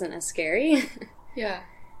graduation wasn't as scary. Yeah.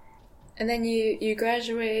 And then you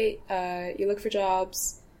graduate, you look for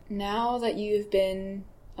jobs. Now that you've been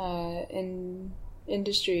in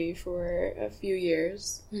industry for a few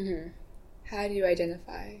years, mm-hmm. How do you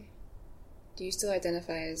identify? Do you still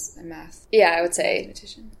identify as a math? Yeah, I would say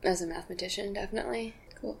mathematician? As a mathematician, definitely.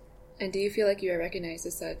 Cool. And do you feel like you are recognized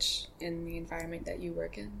as such in the environment that you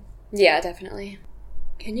work in? Yeah, definitely.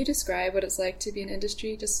 Can you describe what it's like to be in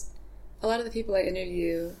industry? Just a lot of the people I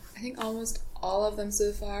interview, I think almost all of them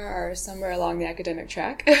so far are somewhere along the academic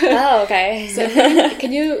track. Oh, okay. So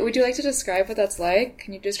would you like to describe what that's like?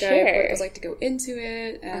 Can you describe what it was like to go into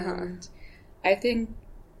it? And I think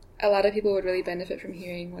a lot of people would really benefit from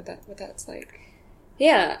hearing what that's like.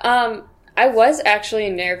 Yeah, I was actually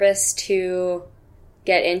nervous to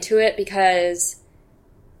get into it because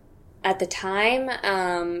at the time,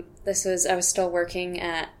 I was still working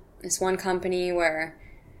at this one company where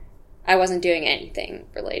I wasn't doing anything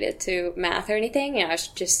related to math or anything. You know, I was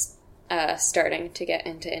just starting to get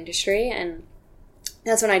into industry, and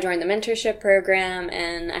that's when I joined the mentorship program,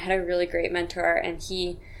 and I had a really great mentor, and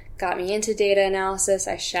he got me into data analysis.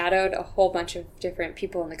 I shadowed a whole bunch of different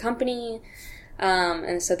people in the company,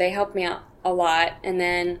 and so they helped me out a lot. And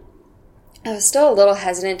then I was still a little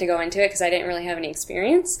hesitant to go into it because I didn't really have any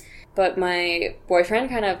experience. But my boyfriend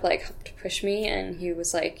kind of like helped push me, and he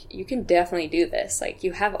was like, you can definitely do this. Like,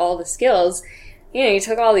 you have all the skills. You know, you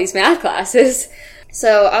took all these math classes.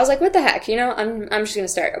 So I was like, what the heck? You know, I'm just going to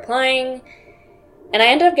start applying. And I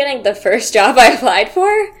ended up getting the first job I applied for.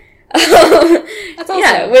 That's awesome.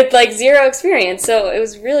 Yeah, with like zero experience. So it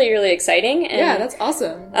was really, really exciting. And, yeah, that's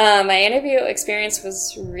awesome. My interview experience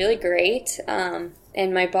was really great.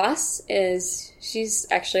 And my boss she's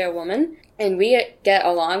actually a woman. And we get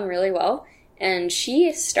along really well. And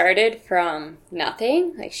she started from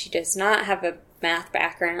nothing. Like, she does not have a math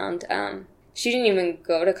background. She didn't even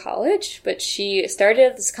go to college, but she started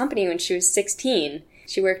at this company when she was 16.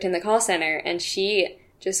 She worked in the call center, and she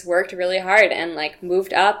just worked really hard and, like,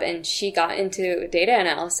 moved up, and she got into data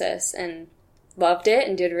analysis and loved it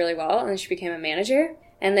and did really well, and then she became a manager.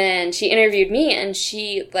 And then she interviewed me, and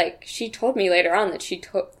she told me later on that she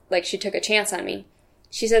took a chance on me.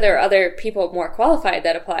 She said there were other people more qualified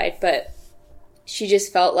that applied, but she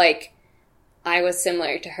just felt like I was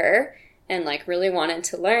similar to her and, like, really wanted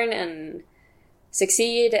to learn and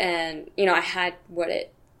succeed, and, you know, I had what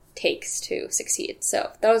it takes to succeed.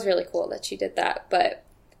 So that was really cool that she did that, but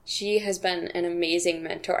she has been an amazing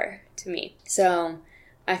mentor to me. So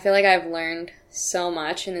I feel like I've learned so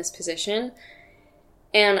much in this position,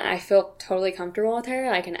 and I feel totally comfortable with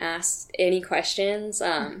her. I can ask any questions.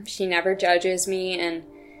 She never judges me, and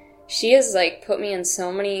she has, like, put me in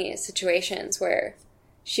so many situations where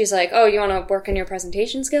she's like, oh, you want to work on your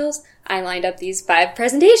presentation skills? I lined up these 5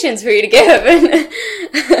 presentations for you to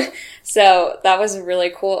give. So that was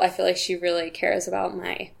really cool. I feel like she really cares about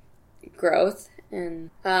my growth. And,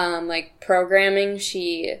 like, programming,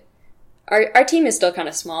 our team is still kind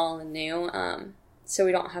of small and new. So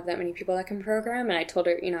we don't have that many people that can program. And I told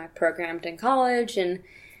her, you know, I programmed in college. And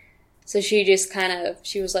so she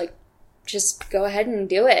was like, just go ahead and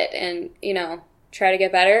do it. And, you know, try to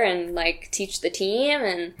get better and, like, teach the team.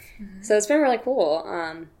 And so it's been really cool.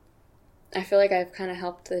 I feel like I've kind of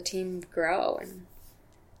helped the team grow and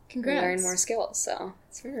learn more skills. So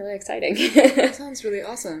it's been really exciting. That sounds really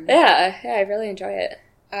awesome. Yeah, I really enjoy it.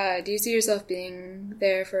 Do you see yourself being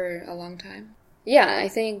there for a long time? Yeah, I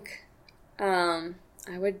think I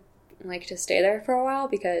would like to stay there for a while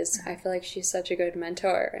because I feel like she's such a good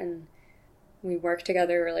mentor and we work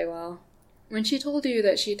together really well. When she told you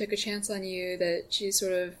that she took a chance on you, that she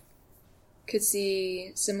sort of could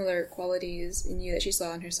see similar qualities in you that she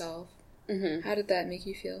saw in herself, how did that make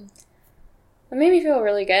you feel? It made me feel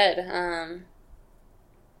really good.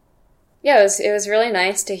 Yeah, it was really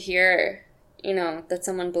nice to hear, you know, that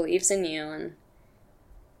someone believes in you and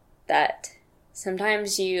that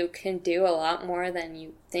sometimes you can do a lot more than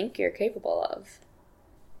you think you're capable of.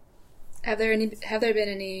 Have there been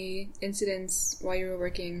any incidents while you were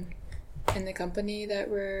working in the company that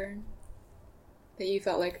you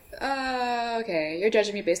felt like, okay, you're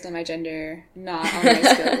judging me based on my gender, not on my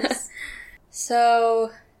skills?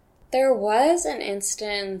 So there was an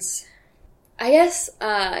instance, I guess,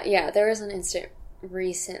 there was an incident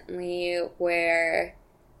recently where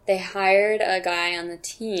they hired a guy on the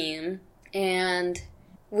team and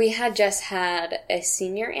we had just had a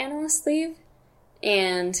senior analyst leave,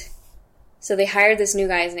 and so they hired this new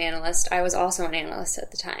guy as an analyst. I was also an analyst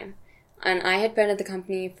at the time. And I had been at the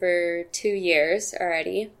company for 2 years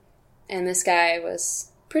already. And this guy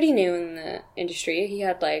was pretty new in the industry. He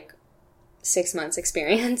had like 6 months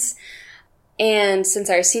experience. And since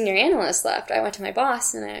our senior analyst left, I went to my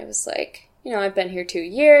boss and I was like, you know, I've been here 2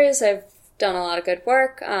 years. I've done a lot of good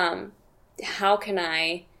work. How can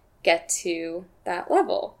I get to that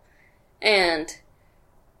level? And,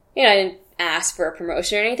 you know, I didn't ask for a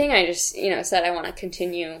promotion or anything. I just, you know, said I want to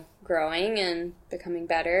continue growing and becoming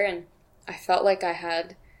better. And I felt like I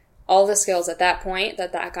had all the skills at that point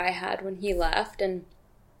that guy had when he left. And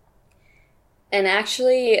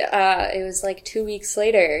actually, it was like 2 weeks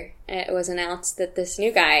later, it was announced that this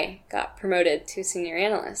new guy got promoted to senior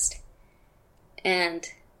analyst. And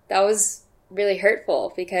that was really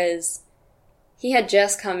hurtful because he had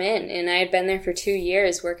just come in and I had been there for 2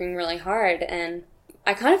 years working really hard. And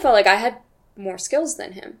I kind of felt like I had more skills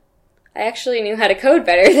than him. I actually knew how to code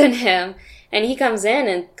better than him. And he comes in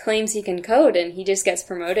and claims he can code and he just gets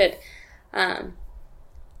promoted.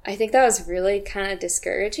 I think that was really kind of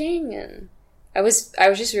discouraging, and I was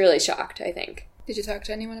just really shocked, I think. Did you talk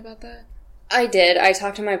to anyone about that? I did. I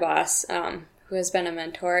talked to my boss, who has been a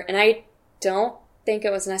mentor, and I don't think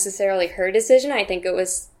it was necessarily her decision. I think it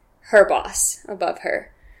was her boss above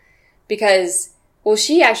her. Because, well,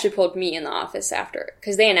 she actually pulled me in the office after,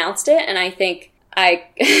 because they announced it, and I think I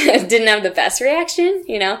didn't have the best reaction,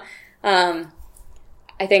 you know?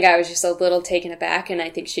 I think I was just a little taken aback, and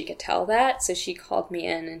I think she could tell that. So she called me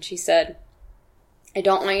in and she said, I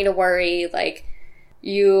don't want you to worry, like,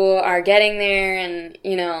 you are getting there, and,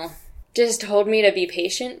 you know, just told me to be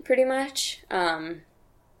patient, pretty much. And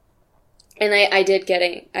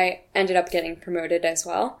I ended up getting promoted as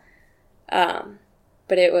well.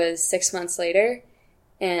 But it was 6 months later,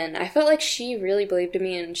 and I felt like she really believed in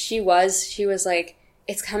me, and she was like,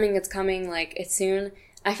 it's coming, like, it's soon.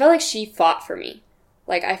 I felt like she fought for me.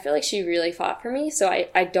 Like, I feel like she really fought for me, so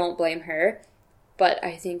I don't blame her. But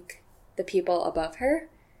I think the people above her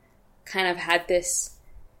kind of had this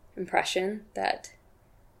impression that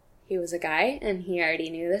he was a guy, and he already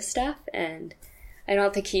knew this stuff, and I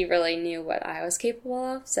don't think he really knew what I was capable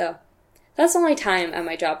of. So that's the only time at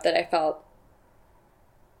my job that I felt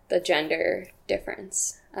the gender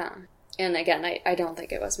difference. And again, I don't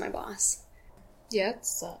think it was my boss. Yeah, it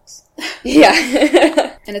sucks.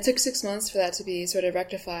 Yeah. And it took 6 months for that to be sort of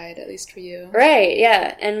rectified, at least for you. Right,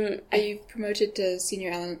 yeah. And are you promoted to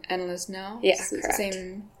senior analyst now? Yeah, it's correct. The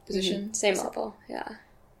same position? Mm-hmm. Same level, yeah.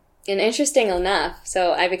 And interesting enough,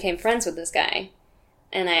 so I became friends with this guy,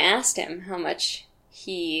 and I asked him how much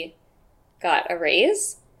he got a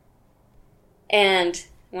raise. And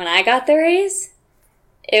when I got the raise,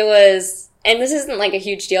 it was, and this isn't like a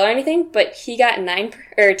huge deal or anything, but he got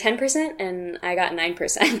 10% and I got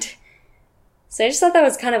 9%. So I just thought that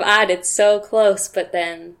was kind of odd. It's so close, but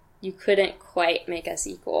then you couldn't quite make us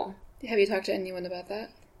equal. Have you talked to anyone about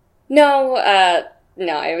that? No,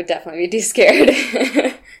 I would definitely be too scared.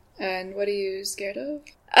 And what are you scared of?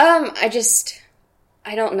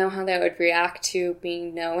 I don't know how they would react to me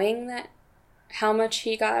knowing that how much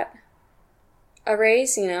he got a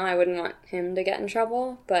raise. You know, I wouldn't want him to get in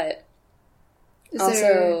trouble, but is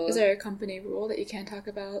there a company rule that you can't talk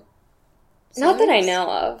about salaries? Not that I know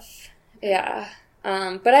of. Yeah.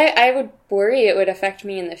 But I would worry it would affect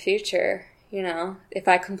me in the future. You know, if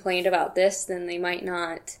I complained about this, then they might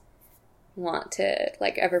not want to,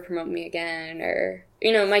 like, ever promote me again, or,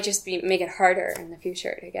 you know, it might just make it harder in the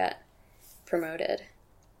future to get promoted.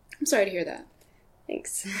 I'm sorry to hear that.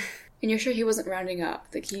 Thanks. And you're sure he wasn't rounding up?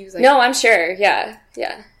 Like, he was like... No, I'm sure. Yeah.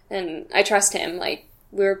 And I trust him. Like,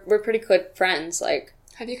 we're pretty good friends. Like,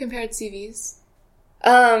 have you compared CVs?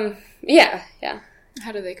 Yeah.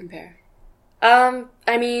 How do they compare?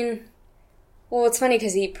 I mean, well, it's funny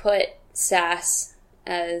because he put SAS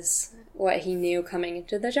as what he knew coming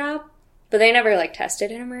into the job, but they never, like,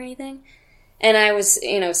 tested him or anything. And I was,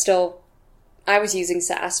 you know, I was using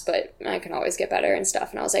SAS, but I can always get better and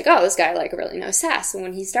stuff. And I was like, oh, this guy, like, really knows SAS. And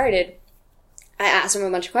when he started, I asked him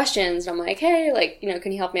a bunch of questions. And I'm like, hey, like, you know,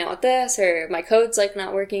 can you help me out with this? Or my code's, like,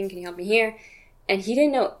 not working. Can you help me here? And he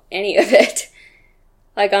didn't know any of it.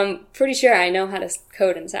 Like, I'm pretty sure I know how to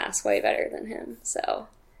code in SAS way better than him. So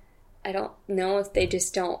I don't know if they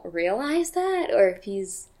just don't realize that, or if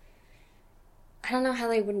he's... I don't know how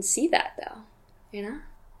they wouldn't see that, though. You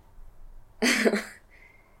know?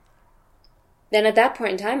 Then at that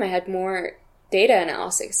point in time, I had more data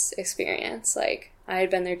analysis experience. Like, I had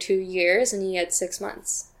been there 2 years, and he had 6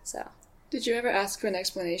 months, so. Did you ever ask for an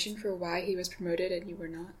explanation for why he was promoted and you were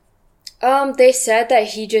not? They said that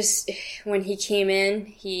he just, when he came in,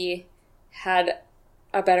 he had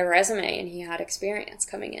a better resume and he had experience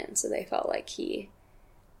coming in, so they felt like he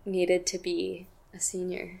needed to be a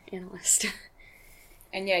senior analyst.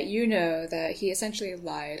 And yet you know that he essentially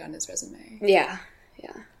lied on his resume. Yeah.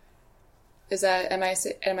 Is that, am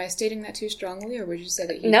I stating that too strongly, or would you say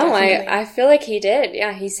that he No, definitely... I feel like he did.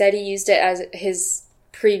 Yeah, he said he used it as his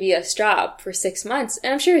previous job for 6 months,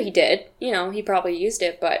 and I'm sure he did. You know, he probably used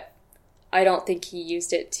it, but I don't think he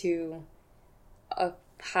used it to a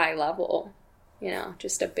high level, you know,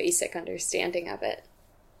 just a basic understanding of it.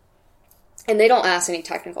 And they don't ask any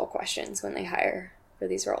technical questions when they hire for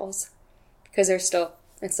these roles, because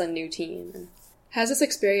it's a new team. And has this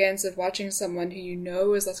experience of watching someone who you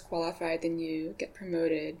know is less qualified than you get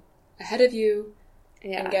promoted ahead of you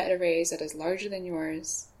and get a raise that is larger than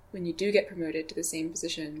yours when you do get promoted to the same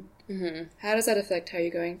position, how does that affect how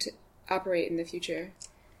you're going to operate in the future?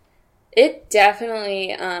 It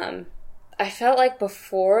definitely, I felt like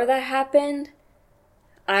before that happened,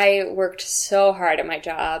 I worked so hard at my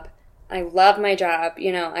job. I loved my job.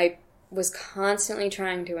 You know, I was constantly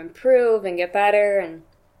trying to improve and get better, and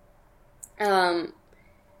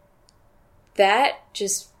that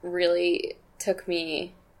just really took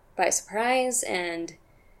me by surprise, and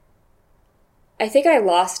I think I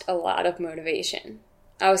lost a lot of motivation.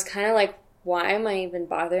 I was kind of like, why am I even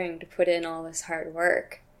bothering to put in all this hard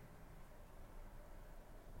work?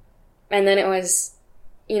 And then it was,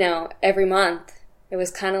 you know, every month, it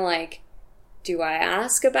was kind of like, do I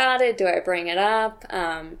ask about it? Do I bring it up?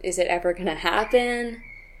 Is it ever going to happen?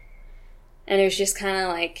 And it was just kind of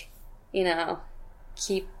like, you know,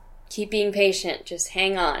 keep being patient. Just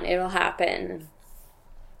hang on. It'll happen.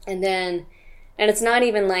 And it's not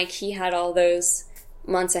even like he had all those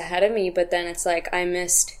months ahead of me, but then it's like I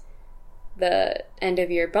missed the end of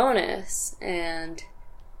year bonus, and,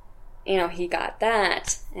 you know, he got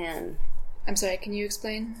that. And I'm sorry, can you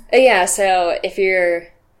explain? Yeah, so if you're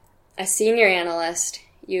a senior analyst,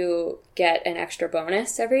 you get an extra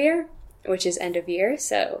bonus every year, which is end of year,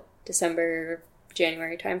 so December,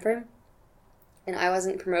 January timeframe. And I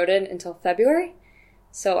wasn't promoted until February,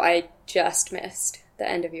 so I just missed the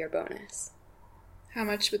end of year bonus. How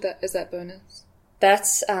much is that bonus?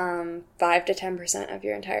 That's 5 to 10% of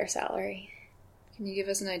your entire salary. Can you give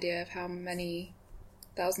us an idea of how many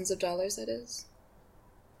thousands of dollars that is?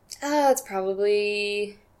 It's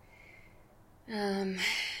probably, like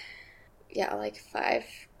 $5,000,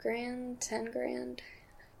 $10,000.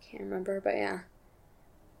 I can't remember, but yeah.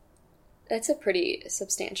 That's a pretty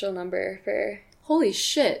substantial number for... Holy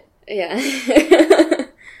shit. Yeah.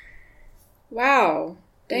 Wow.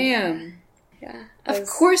 Damn. Yeah. Of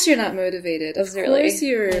course you're not motivated. Of course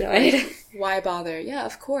you're annoyed. Why bother? Yeah,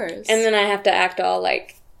 of course. And then I have to act all,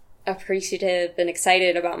 like, appreciative and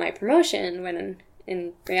excited about my promotion when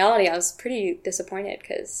in reality I was pretty disappointed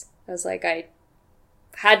because I was like, I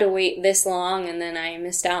had to wait this long and then I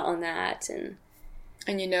missed out on that. And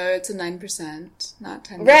you know it's a 9%, not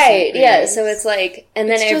 10%. Right, yeah. So it's like, and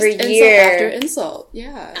then it's every just year... insult after insult,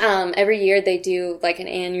 yeah. Every year they do, like, an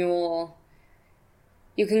annual...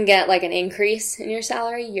 You can get, like, an increase in your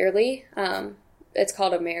salary yearly. It's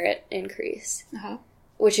called a merit increase,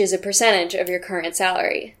 which is a percentage of your current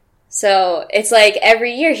salary. So it's like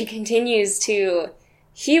every year he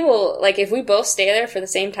will, like, if we both stay there for the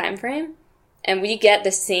same time frame and we get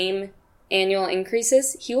the same annual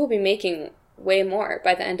increases, he will be making way more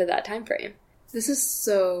by the end of that time frame. This is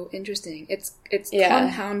so interesting. It's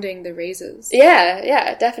compounding the raises.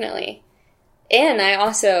 Yeah, definitely. And I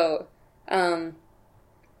also found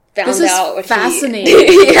out what fascinating.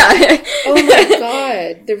 Yeah. Oh my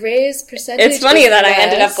god, the raise percentage. It's funny that I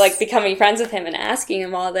ended up, like, becoming friends with him and asking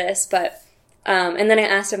him all this, but and then I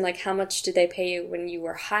asked him, like, how much did they pay you when you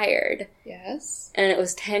were hired? Yes. And it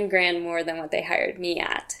was $10,000 more than what they hired me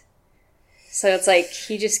at. So it's like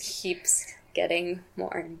he just keeps getting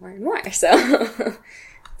more and more and more. So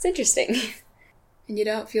it's interesting. And you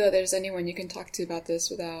don't feel that there's anyone you can talk to about this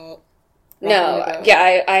without... No,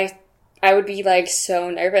 yeah, I would be, like,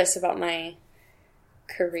 so nervous about my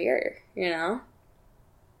career, you know?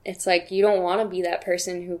 It's like, you don't want to be that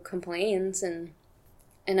person who complains, and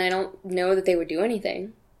I don't know that they would do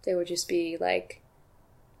anything. They would just be, like...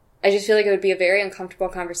 I just feel like it would be a very uncomfortable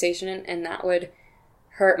conversation, and that would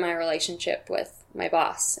hurt my relationship with my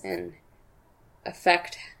boss, and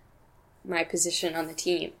affect my position on the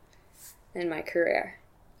team and my career.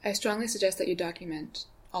 I strongly suggest that you document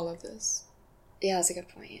all of this. Yeah, that's a good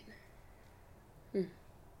point.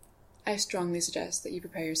 I strongly suggest that you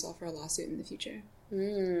prepare yourself for a lawsuit in the future.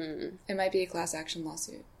 It might be a class action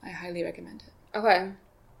lawsuit. I highly recommend it. Okay.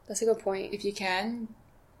 That's a good point. If you can,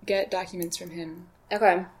 get documents from him.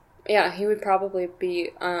 Okay. Yeah, he would probably be...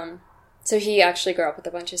 So he actually grew up with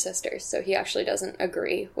a bunch of sisters, so he actually doesn't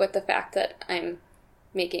agree with the fact that I'm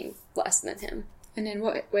making less than him. And in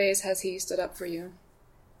what ways has he stood up for you?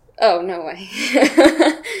 Oh, no way.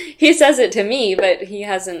 He says it to me, but he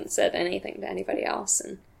hasn't said anything to anybody else,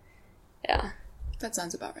 and yeah. That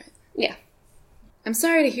sounds about right. Yeah. I'm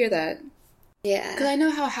sorry to hear that. Yeah. Because I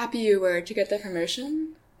know how happy you were to get the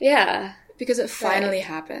promotion. Yeah. Because it finally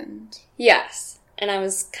happened. Yes. And I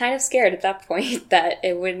was kind of scared at that point that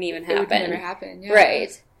it wouldn't even happen. It would never happen, yeah.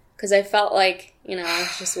 Right. Because I felt like, you know, I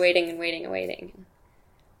was just waiting and waiting and waiting.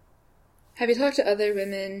 Have you talked to other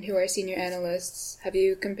women who are senior analysts? Have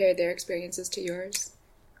you compared their experiences to yours?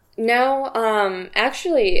 No.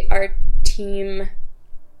 Actually, our team,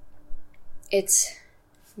 it's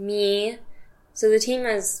me. So the team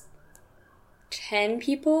has 10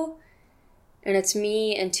 people, and it's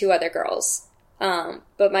me and 2 other girls.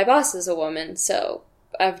 But my boss is a woman, so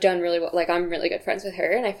I've done really well. Like, I'm really good friends with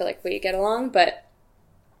her, and I feel like we get along. But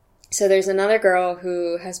so there's another girl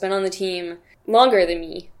who has been on the team longer than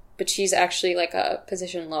me, but she's actually, like, a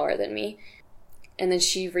position lower than me. And then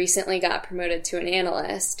she recently got promoted to an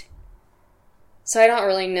analyst. So I don't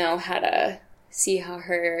really know how to see how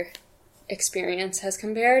her experience has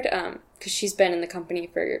compared, because she's been in the company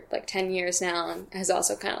for, like, 10 years now and has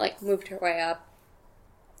also kind of, like, moved her way up.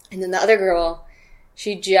 And then the other girl,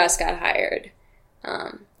 she just got hired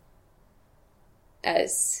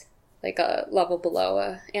as like a level below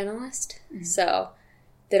a analyst. Mm-hmm. So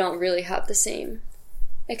they don't really have the same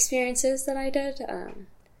experiences that I did.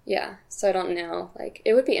 Yeah, so I don't know. Like,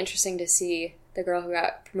 it would be interesting to see the girl who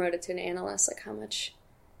got promoted to an analyst, like, how much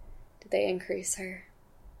did they increase her?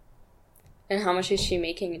 And how much is she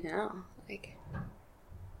making now? Like,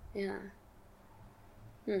 yeah.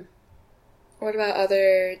 What about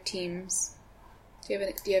other teams? Do you have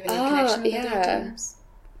any connection with other teams?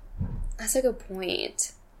 That's a good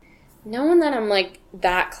point. No one that I'm, like,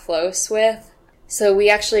 that close with. So we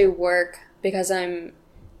actually work, because I'm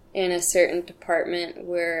in a certain department,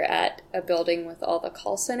 we're at a building with all the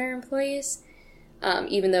call center employees,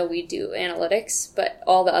 even though we do analytics, but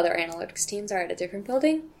all the other analytics teams are at a different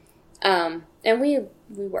building. And we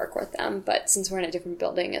work with them, but since we're in a different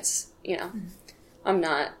building, it's, I'm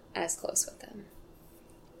not as close with them.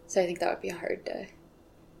 So I think that would be hard to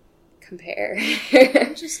compare.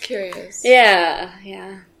 I'm just curious.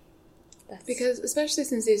 Yeah. Because, especially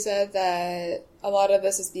since you said that a lot of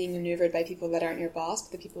this is being maneuvered by people that aren't your boss,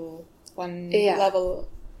 but the people one level.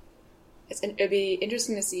 It'd be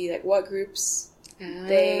interesting to see, like, what groups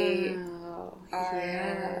they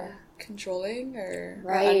are controlling or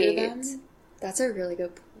are under them. That's a really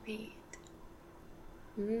good point.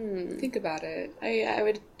 Think about it. I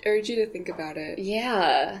would urge you to think about it.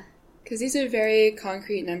 Yeah. Because these are very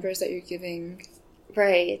concrete numbers that you're giving.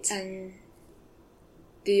 Right. And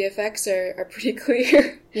the effects are pretty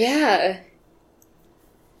clear. Yeah.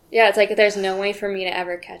 Yeah, it's like there's no way for me to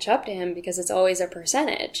ever catch up to him because it's always a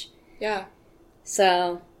percentage. Yeah.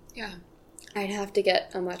 So, yeah. I'd have to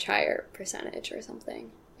get a much higher percentage or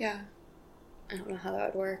something. Yeah. I don't know how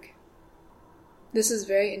that would work. This is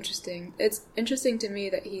very interesting. It's interesting to me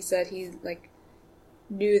that he said he, like,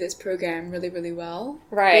 knew this program really, really well.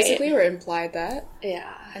 Right. Basically, or implied that.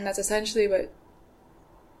 Yeah. And that's essentially what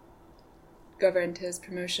governed his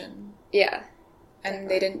promotion. Yeah. And definitely.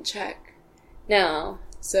 They didn't check. No.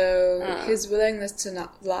 So his willingness to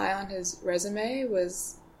not lie on his resume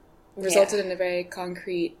resulted in a very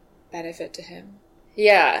concrete benefit to him.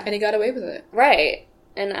 Yeah. And he got away with it. Right.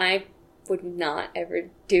 And I would not ever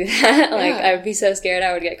do that. Like, I would be so scared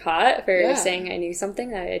I would get caught for saying I knew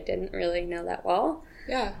something that I didn't really know that well.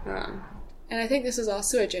 Yeah. And I think this is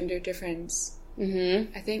also a gender difference.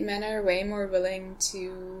 Mm-hmm. I think men are way more willing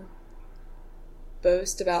to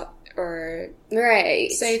boast about or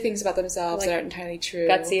say things about themselves that aren't entirely true.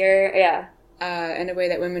 Gutsier, yeah. In a way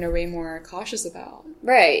that women are way more cautious about.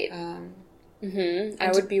 Right.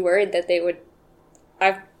 I would be worried that they would...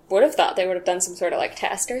 I would have thought they would have done some sort of, like,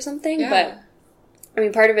 test or something, but, I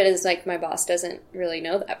mean, part of it is, like, my boss doesn't really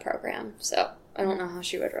know that program, so I don't know how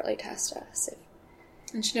she would really test us.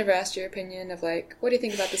 And she never asked your opinion of, like, what do you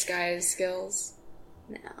think about this guy's skills?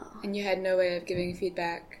 No. And you had no way of giving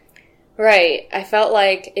feedback. Right. I felt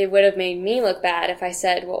like it would have made me look bad if I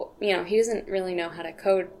said, well, he doesn't really know how to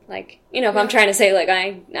code. Like, if I'm trying to say, like,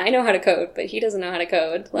 I know how to code, but he doesn't know how to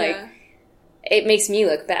code. Like, it makes me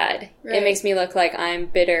look bad. Right. It makes me look like I'm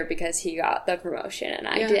bitter because he got the promotion and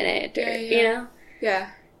I didn't. Or,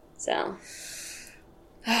 Yeah. So.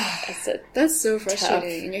 That's so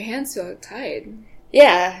frustrating. And your hands feel tied.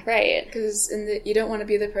 Yeah, right. Because you don't want to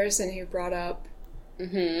be the person who brought up...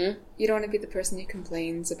 Mm-hmm. You don't want to be the person who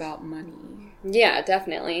complains about money. Yeah,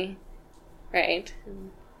 definitely. Right.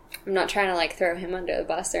 I'm not trying to, like, throw him under the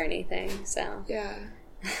bus or anything, so... Yeah.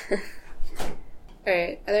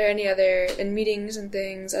 Alright, are there any other... In meetings and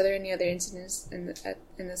things, are there any other incidents in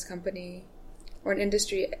this company? Or in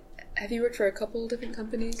industry? Have you worked for a couple different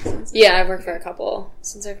companies? Yeah, I've worked for a couple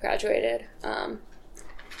since I've graduated.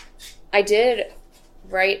 I did...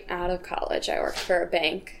 Right out of college, I worked for a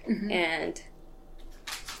bank, and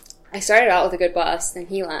I started out with a good boss, then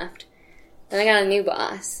he left. Then I got a new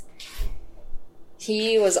boss.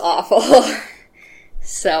 He was awful.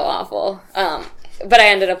 So awful. But I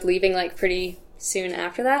ended up leaving, like, pretty soon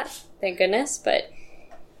after that, thank goodness, but...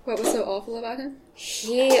 What was so awful about him?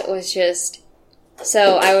 He was just...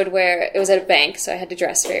 So I would wear... It was at a bank, so I had to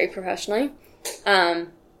dress very professionally. And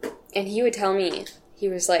he would tell me... He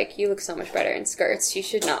was like, you look so much better in skirts. You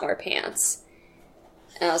should not wear pants.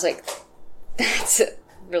 And I was like, that's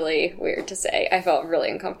really weird to say. I felt really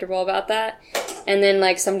uncomfortable about that. And then,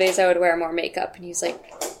 like, some days I would wear more makeup. And he's like,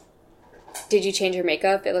 did you change your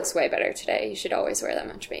makeup? It looks way better today. You should always wear that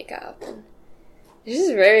much makeup. And it's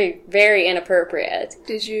just very, very inappropriate.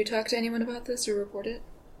 Did you talk to anyone about this or report it?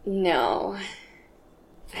 No.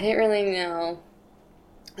 I didn't really know,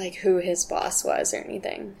 like, who his boss was or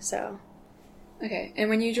anything, so... Okay, and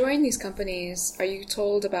when you join these companies, are you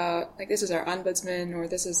told about, like, this is our ombudsman or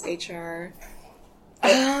this is HR?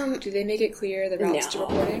 Do they make it clear the routes to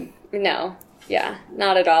reporting? No. Yeah,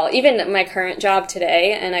 not at all. Even my current job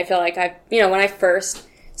today, and I feel like when I first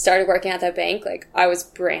started working at that bank, like, I was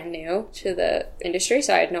brand new to the industry,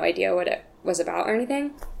 so I had no idea what it was about or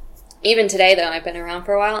anything. Even today, though, I've been around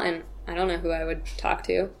for a while, and I don't know who I would talk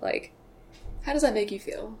to. Like, how does that make you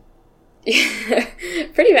feel?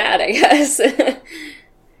 Pretty bad, I guess.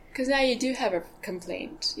 Because now you do have a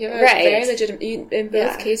complaint. You have a right. very legitimate. In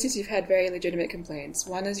both cases, you've had very legitimate complaints.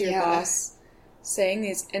 One is your boss saying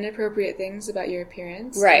these inappropriate things about your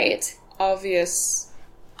appearance. Right. Obvious.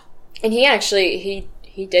 And he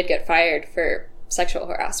did get fired for sexual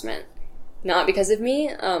harassment. Not because of me,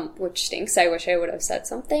 which stinks. I wish I would have said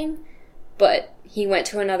something. But he went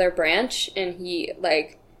to another branch and he,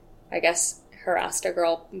 like, I guess harassed a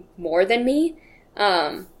girl more than me.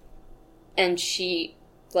 And she,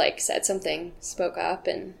 like, said something, spoke up,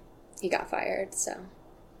 and he got fired. So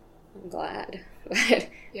I'm glad. But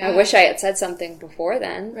I wish I had said something before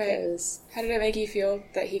then. Right. How did it make you feel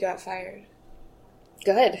that he got fired?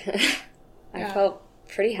 Good. I felt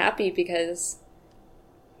pretty happy because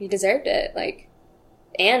he deserved it. Like,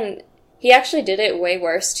 and he actually did it way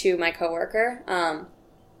worse to my coworker.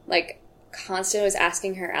 Like, constantly was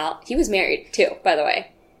asking her out. He was married too, by the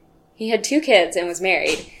way. He had 2 kids and was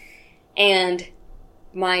married. And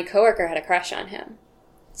my coworker had a crush on him.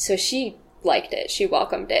 So she liked it. She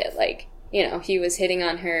welcomed it. Like, you know, he was hitting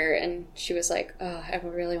on her and she was like, oh, I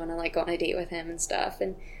really want to, like, go on a date with him and stuff.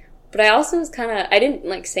 But I also was kind of, I didn't,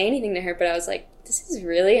 like, say anything to her, but I was like, this is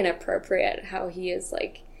really inappropriate how he is,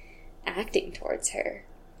 like, acting towards her.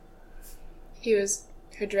 He was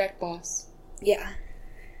her direct boss. Yeah.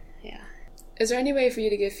 Yeah. Is there any way for you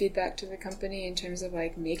to give feedback to the company in terms of,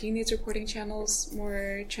 like, making these reporting channels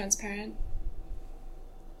more transparent?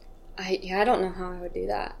 I don't know how I would do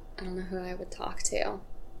that. I don't know who I would talk to.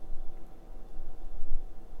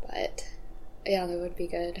 But, yeah, that would be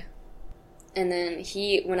good. And then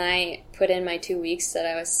when I put in my 2 weeks that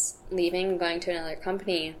I was leaving, going to another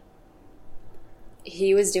company,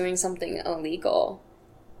 he was doing something illegal.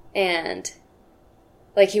 And,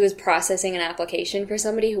 like, he was processing an application for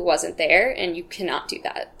somebody who wasn't there, and you cannot do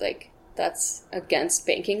that. Like, that's against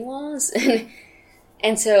banking laws.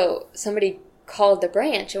 And so somebody called the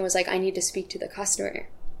branch and was like, I need to speak to the customer.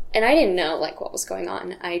 And I didn't know, like, what was going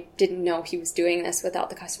on. I didn't know he was doing this without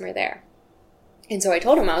the customer there. And so I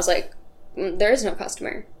told him, I was like, there is no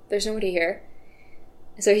customer. There's nobody here.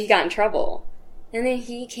 So he got in trouble. And then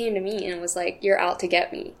he came to me and was like, you're out to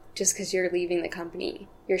get me just because you're leaving the company.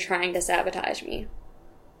 You're trying to sabotage me.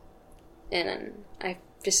 And I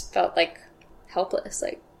just felt, like, helpless.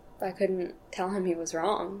 Like, I couldn't tell him he was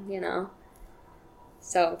wrong, you know?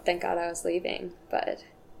 So thank God I was leaving. But,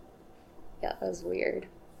 yeah, that was weird.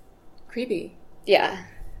 Creepy. Yeah.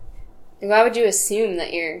 And why would you assume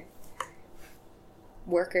that your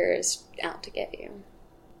worker is out to get you?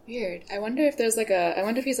 Weird. I wonder if there's, like, I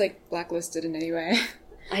wonder if he's, like, blacklisted in any way.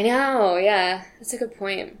 I know, yeah. That's a good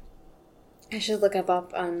point. I should look up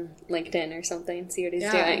on LinkedIn or something, see what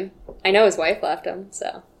he's doing. I know his wife left him,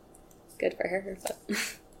 so good for her. But do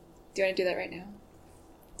you want to do that right now?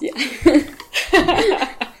 Yeah.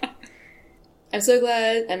 I'm so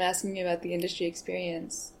glad I'm asking you about the industry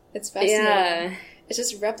experience. It's fascinating. Yeah. It's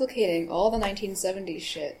just replicating all the 1970s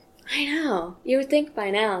shit. I know. You would think by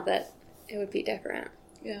now that it would be different.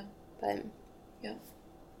 Yeah. But, yeah.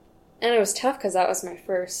 And it was tough because that was my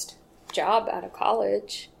first job out of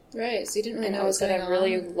college. Right, so you didn't really know what was going on. And I was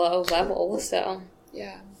at a really low level, so...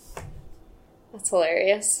 Yeah. That's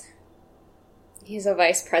hilarious. He's a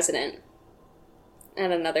vice president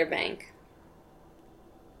at another bank.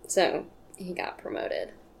 So, he got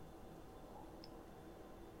promoted.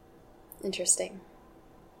 Interesting.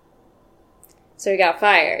 So he got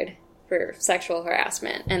fired for sexual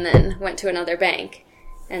harassment and then went to another bank,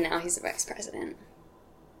 and now he's a vice president.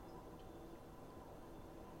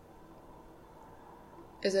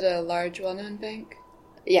 Is it a large, well-known bank?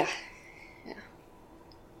 Yeah. Yeah.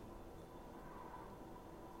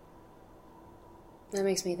 That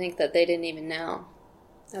makes me think that they didn't even know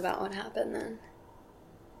about what happened then.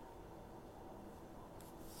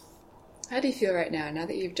 How do you feel right now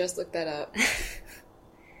that you've just looked that up?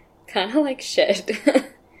 Kind of like shit.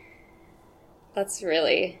 That's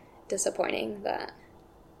really disappointing that...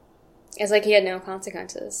 It's like he had no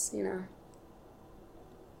consequences, you know?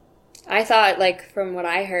 I thought, like, from what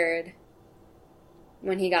I heard,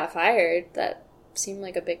 when he got fired, that seemed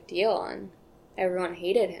like a big deal, and everyone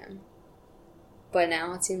hated him. But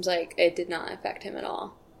now it seems like it did not affect him at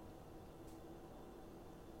all.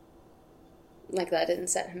 Like, that didn't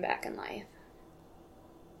set him back in life.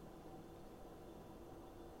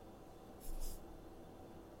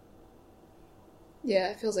 Yeah,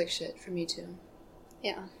 it feels like shit for me too.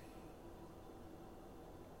 Yeah.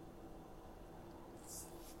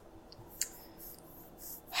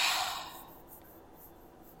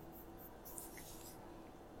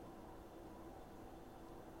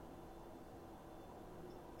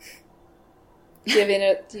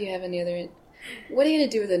 Do you have any other... What are you going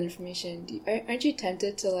to do with that information? Aren't you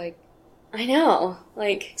tempted to, like... I know.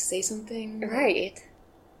 Like... Say something? Right.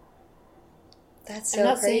 That's so I'm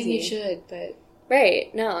not crazy. saying you should, but...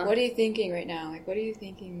 Right, no. What are you thinking right now? Like, what are you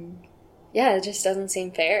thinking? Yeah, it just doesn't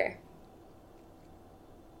seem fair.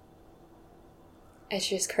 It's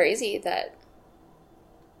just crazy that...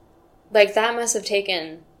 Like, that must have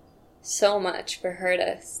taken so much for her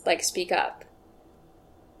to, like, speak up.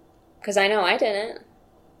 Because I know I didn't.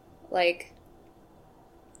 Like...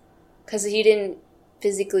 Because he didn't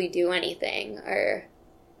physically do anything or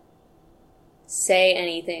say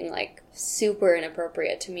anything, like, super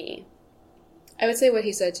inappropriate to me. I would say what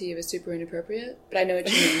he said to you was super inappropriate, but I know what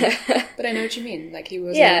you mean. Like, he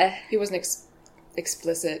wasn't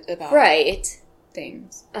explicit about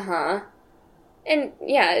things. Uh-huh. And,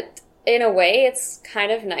 yeah, in a way, it's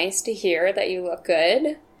kind of nice to hear that you look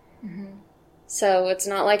good. Mm-hmm. So it's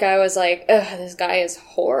not like I was like, ugh, this guy is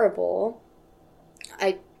horrible.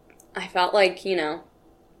 I felt like, you know,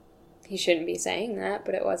 he shouldn't be saying that,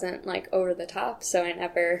 but it wasn't, like, over the top, so I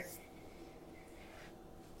never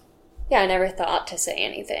thought to say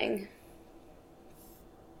anything.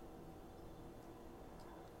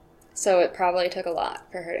 So it probably took a lot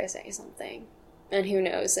for her to say something. And who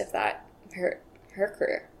knows if that hurt her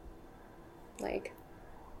career. Like...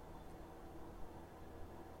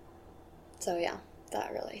 So yeah,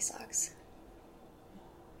 that really sucks.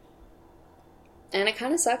 And it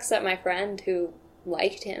kind of sucks that my friend who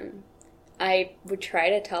liked him, I would try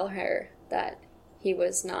to tell her that he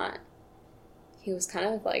was kind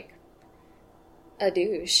of like a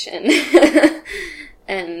douche,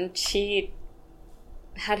 and she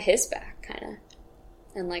had his back, kind of.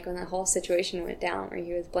 And like when the whole situation went down where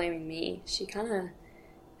he was blaming me, she kind of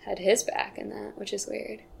had his back in that, which is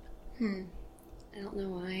weird. I don't know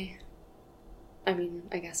why. I mean,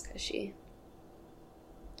 I guess because she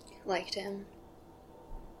liked him.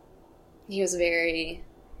 He was very,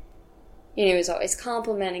 you know, he was always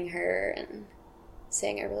complimenting her and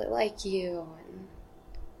saying, I really like you, and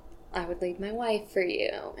I would leave my wife for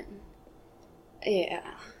you, and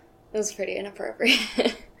yeah, it was pretty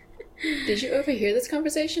inappropriate. Did you overhear this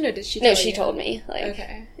conversation, or did she tell you? No, she told me, like,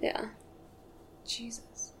 okay. Yeah.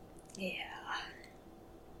 Jesus. Yeah.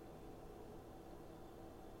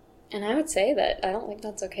 And I would say that I don't think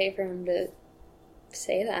that's okay for him to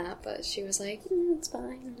say that, but she was like, it's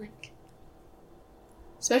fine, like...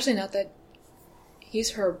 Especially not that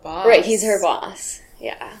he's her boss. Right, he's her boss.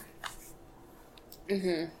 Yeah.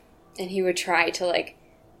 Mm-hmm. And he would try to, like,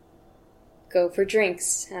 go for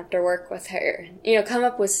drinks after work with her. You know, come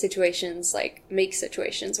up with situations, like, make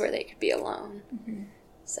situations where they could be alone. Mm-hmm.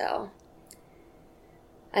 So,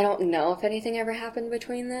 I don't know if anything ever happened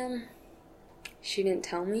between them. She didn't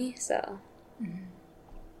tell me, so... Mm-hmm.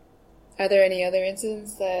 Are there any other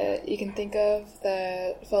incidents that you can think of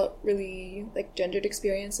that felt really, like, gendered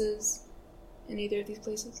experiences in either of these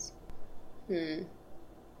places?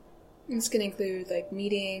 This can include, like,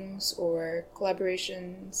 meetings or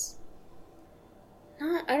collaborations.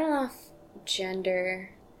 I don't know if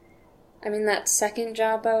gender... I mean, that second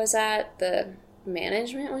job I was at, the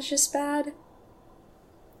management was just bad.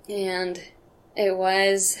 And it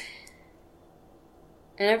was...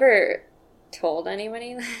 I never told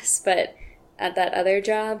anybody this, but at that other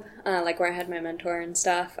job, like where I had my mentor and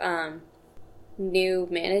stuff, new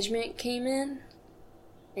management came in,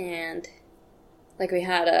 and like we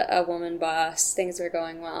had a woman boss, things were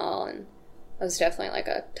going well, and I was definitely like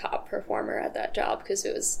a top performer at that job because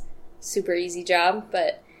it was a super easy job,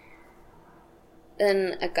 but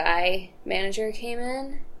then a guy manager came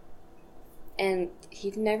in, and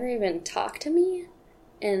he'd never even talked to me,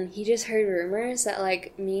 and he just heard rumors that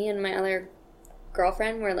like me and my other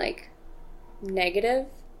girlfriend were like negative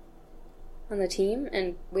on the team,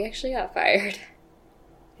 and we actually got fired.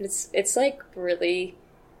 It's like really,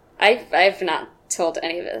 I've not told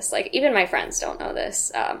any of this. Like even my friends don't know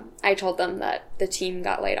this. I told them that the team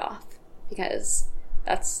got laid off because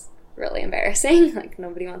that's really embarrassing. Like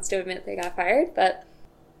nobody wants to admit they got fired, but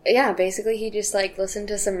yeah, basically he just like listened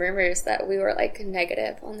to some rumors that we were like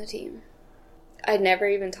negative on the team. I'd never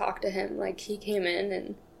even talked to him. Like he came in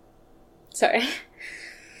and sorry.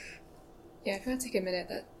 Yeah, if you want to take a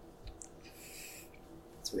minute,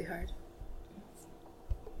 it's really hard.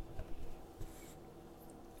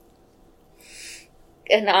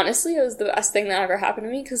 And honestly, it was the best thing that ever happened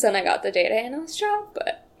to me, because then I got the data analyst job,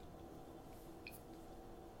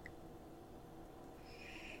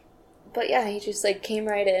 But yeah, he just, like, came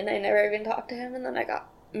right in. I never even talked to him, and then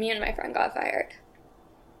me and my friend got fired.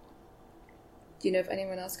 Do you know if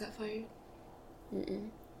anyone else got fired? Mm-mm.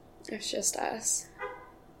 It was just us.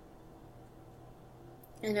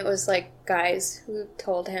 And it was, like, guys who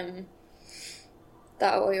told him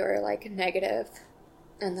that we were, like, negative,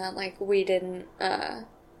 and that, like, we didn't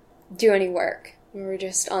do any work. We were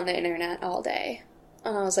just on the internet all day.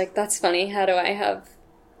 And I was like, that's funny. How do I have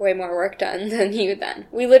way more work done than you then?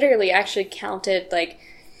 We literally actually counted, like,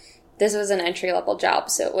 this was an entry-level job,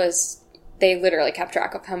 so they literally kept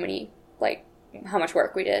track of how much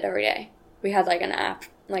work we did every day. We had, like, an app,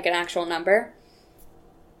 like, an actual number.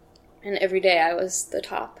 And every day I was the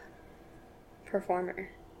top performer.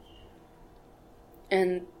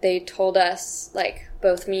 And they told us, like,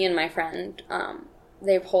 both me and my friend,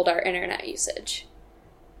 they pulled our internet usage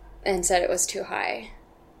and said it was too high.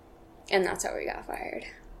 And that's how we got fired.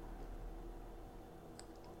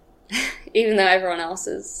 Even though everyone else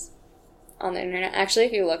is on the internet. Actually,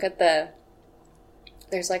 if you look at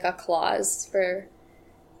there's like a clause for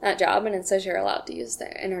that job, and it says you're allowed to use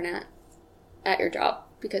the internet at your job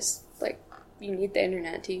because, like, you need the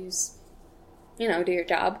internet to use, do your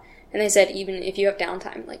job. And they said even if you have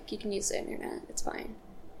downtime, like, you can use the internet. It's fine.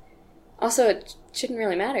 Also, it shouldn't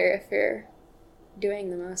really matter if you're doing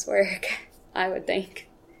the most work, I would think.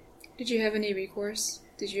 Did you have any recourse?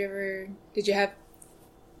 Did you have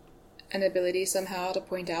an ability somehow to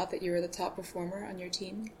point out that you were the top performer on your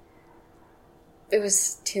team? It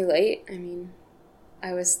was too late. I mean,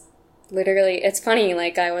 I was literally, it's funny,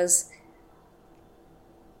 like,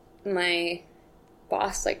 my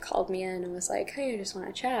boss, like, called me in and was like, hey, I just want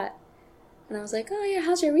to chat. And I was like, oh yeah,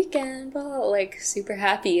 how's your weekend? Blah, like, super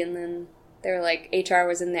happy. And then they were like, HR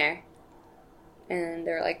was in there. And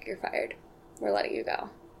they were like, you're fired. We're letting you go.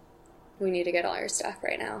 We need to get all your stuff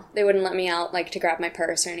right now. They wouldn't let me out, like, to grab my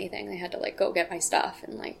purse or anything. They had to, like, go get my stuff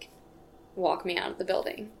and, like, walk me out of the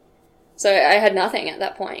building. So I had nothing at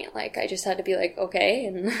that point. Like, I just had to be like, okay,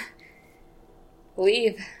 and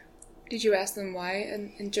leave. Did you ask them why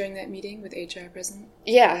and during that meeting with HR present?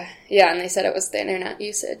 Yeah, and they said it was the internet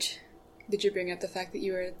usage. Did you bring up the fact that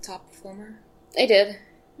you were a top performer? I did.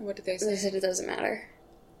 And what did they say? They said it doesn't matter.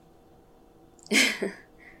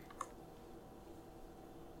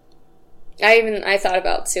 I thought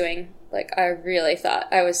about suing. Like, I really thought.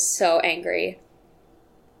 I was so angry.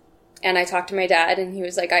 And I talked to my dad, and he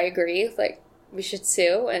was like, I agree. Like, we should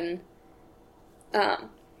sue. And I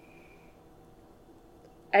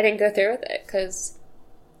didn't go through with it, because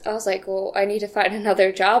I was like, well, I need to find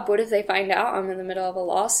another job. What if they find out I'm in the middle of a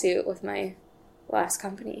lawsuit with my last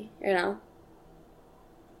company, And,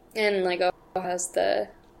 like, has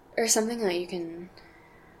or something that you can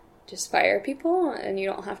just fire people, and you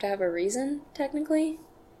don't have to have a reason, technically.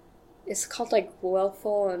 It's called, like,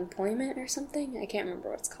 willful employment or something. I can't remember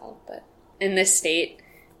what it's called, but in this state,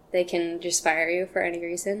 they can just fire you for any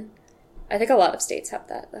reason. I think a lot of states have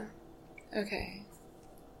that, though. Okay.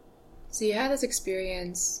 So you had this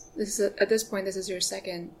experience. At this point, this is your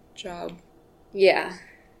second job. Yeah.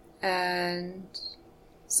 And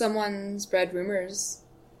someone spread rumors.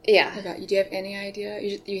 Yeah. About you. Do you have any idea?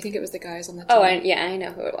 You think it was the guys on the team? Oh, I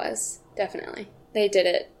know who it was. Definitely. They did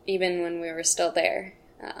it even when we were still there.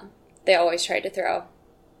 They always tried to throw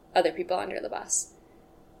other people under the bus.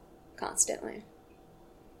 Constantly.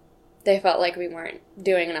 They felt like we weren't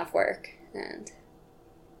doing enough work, and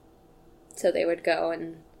so they would go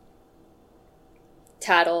and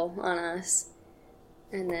tattle on us.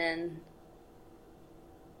 And then,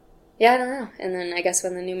 I don't know. And then I guess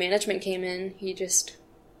when the new management came in, he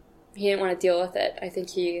didn't want to deal with it. I think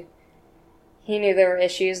he knew there were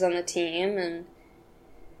issues on the team, and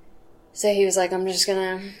so he was like, I'm just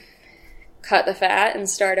gonna cut the fat and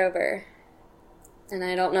start over. And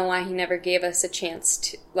I don't know why he never gave us a chance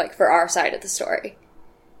to, like, for our side of the story.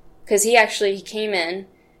 Because he came in,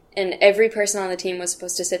 and every person on the team was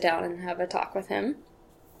supposed to sit down and have a talk with him.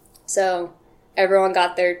 So everyone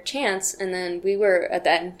got their chance, and then we were at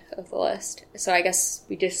the end of the list. So I guess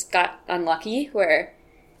we just got unlucky,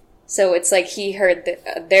 so it's like he heard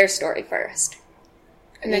their story first.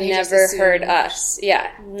 And then he never heard us.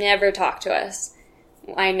 Yeah, never talked to us.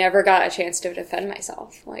 I never got a chance to defend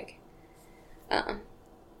myself. Like, and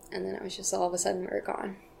then it was just all of a sudden we were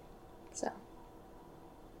gone. So.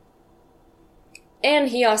 And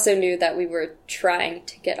he also knew that we were trying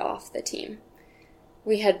to get off the team.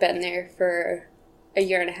 We had been there for a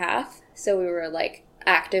year and a half, so we were, like,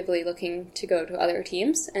 actively looking to go to other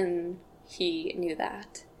teams, and he knew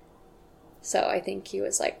that. So I think he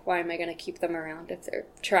was like, why am I going to keep them around if they're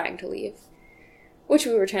trying to leave? Which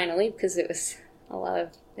we were trying to leave because it was a lot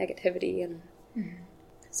of negativity. And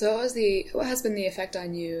So what has been the effect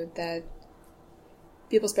on you that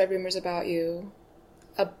people spread rumors about you,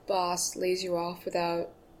 a boss lays you off without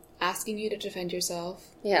asking you to defend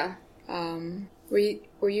yourself? Yeah.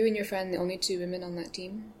 Were you and your friend the only two women on that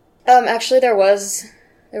team? Actually, there was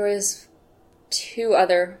 2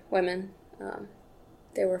 other women.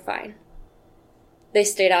 They were fine. They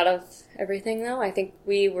stayed out of everything, though. I think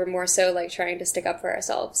we were more so, like, trying to stick up for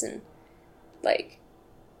ourselves and, like,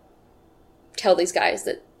 tell these guys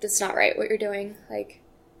that it's not right what you're doing. Like,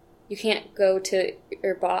 you can't go to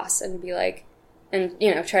your boss and be like, and,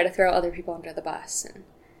 you know, try to throw other people under the bus and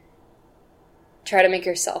try to make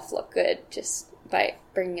yourself look good just by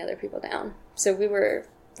bringing other people down. So we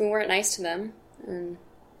weren't nice to them, and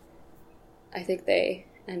I think they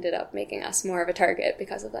ended up making us more of a target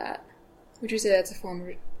because of that. Would you say that's a form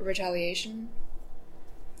of retaliation?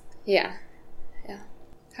 Yeah.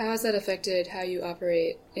 How has that affected how you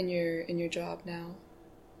operate in your job now?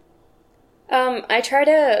 I try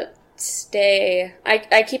to stay...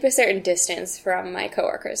 I keep a certain distance from my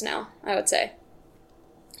coworkers now, I would say.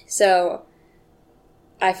 So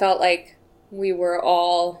I felt like we were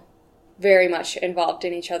all very much involved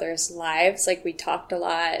in each other's lives. Like, we talked a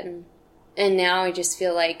lot, and now I just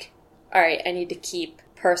feel like, all right, I need to keep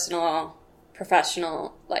personal,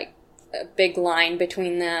 professional, like, a big line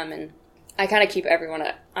between them, and I kind of keep everyone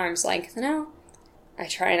at arm's length now. I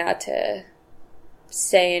try not to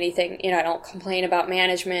say anything, you know, I don't complain about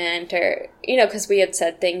management or, you know, because we had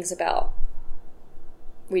said things about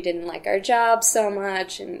we didn't like our job so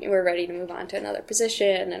much and we're ready to move on to another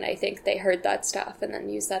position, and I think they heard that stuff and then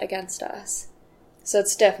used that against us. So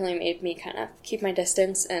it's definitely made me kind of keep my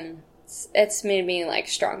distance, and it's made me, like,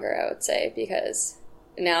 stronger, I would say, because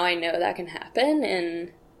now I know that can happen,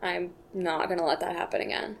 and I'm not going to let that happen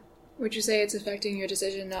again. Would you say it's affecting your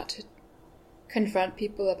decision not to confront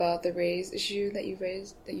people about the raise issue that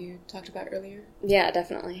you talked about earlier? Yeah,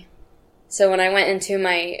 definitely. So when I went into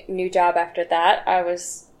my new job after that, I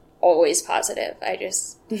was always positive. I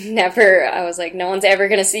was like, no one's ever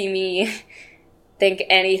going to see me think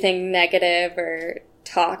anything negative or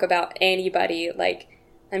talk about anybody. Like,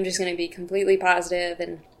 I'm just going to be completely positive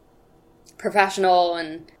and professional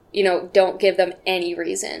and, you know, don't give them any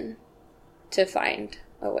reason to find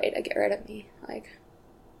a way to get rid of me. Like,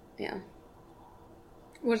 yeah.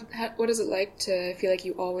 What is it like to feel like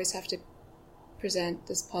you always have to present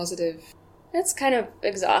this positive? It's kind of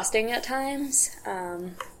exhausting at times. I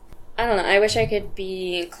don't know. I wish I could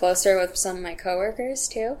be closer with some of my coworkers,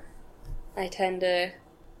 too. I tend to,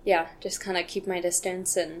 just kind of keep my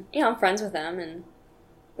distance, and, you know, I'm friends with them, and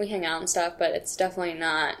we hang out and stuff, but it's definitely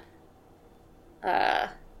not,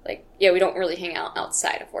 we don't really hang out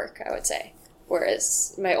outside of work, I would say.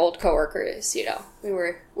 Whereas my old coworkers, you know, we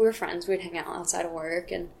were friends. We'd hang out outside of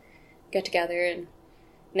work and get together, and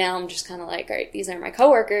now I'm just kind of like, all right, these are my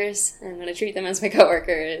coworkers, and I'm going to treat them as my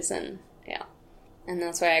coworkers, and yeah. And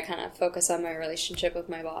that's why I kind of focus on my relationship with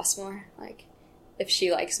my boss more. Like, if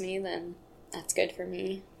she likes me, then that's good for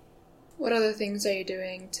me. What other things are you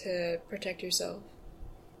doing to protect yourself?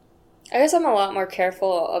 I guess I'm a lot more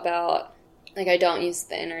careful about, like, I don't use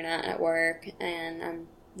the internet at work, and I'm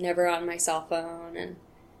never on my cell phone, and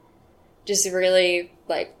just really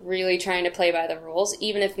trying to play by the rules,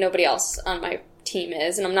 even if nobody else on my team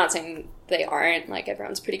is. And I'm not saying they aren't, like,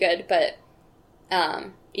 everyone's pretty good, but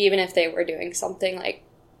even if they were doing something, like,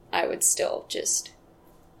 I would still just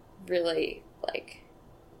really, like,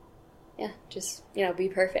 just, you know, be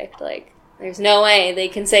perfect. Like, there's no way they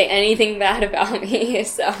can say anything bad about me.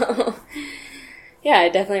 So yeah,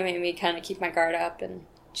 it definitely made me kind of keep my guard up and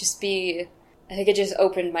just be, I think it just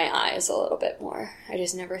opened my eyes a little bit more. I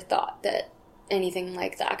just never thought that anything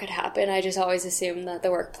like that could happen. I just always assumed that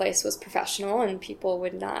the workplace was professional and people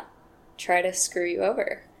would not try to screw you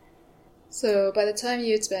over. So by the time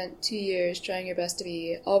you had spent 2 years trying your best to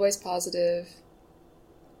be always positive,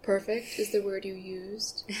 perfect is the word you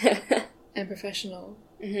used, and professional.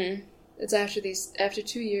 Mm-hmm. It's after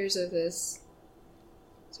 2 years of this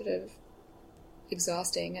sort of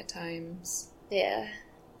exhausting at times. Yeah.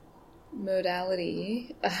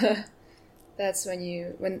 Modality. That's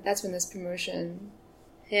when this promotion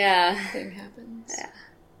thing happens. Yeah.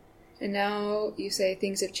 And now you say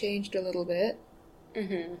things have changed a little bit.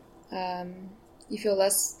 Mm-hmm. You feel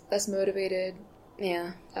less motivated.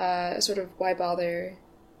 Yeah. Sort of why bother?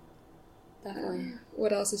 Definitely.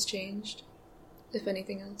 What else has changed, if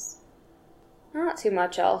anything else? Not too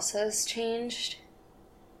much else has changed.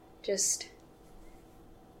 I just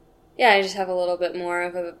have a little bit more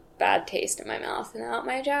of a bad taste in my mouth about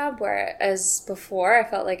my job, whereas before I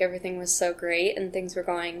felt like everything was so great and things were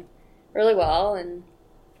going really well and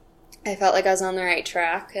I felt like I was on the right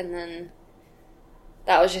track, and then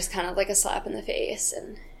that was just kind of like a slap in the face,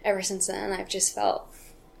 and ever since then I've just felt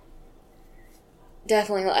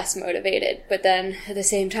definitely less motivated. But then at the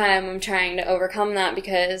same time I'm trying to overcome that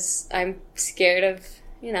because I'm scared of,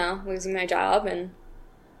 losing my job, and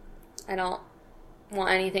I don't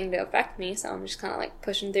want anything to affect me, so I'm just kind of like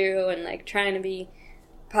pushing through and like trying to be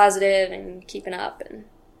positive and keeping up. And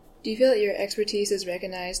do you feel that your expertise is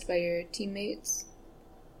recognized by your teammates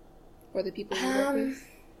or the people you work with?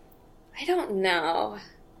 I don't know,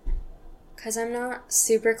 because I'm not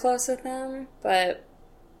super close with them, but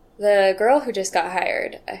the girl who just got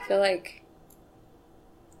hired, I feel like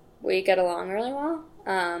we get along really well,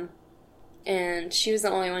 and she was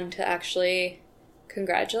the only one to actually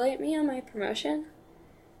congratulate me on my promotion.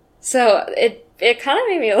 So it kind of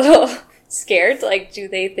made me a little scared, like, do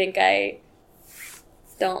they think I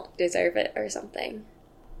don't deserve it or something?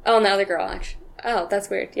 Oh, and the other girl, actually. Oh, that's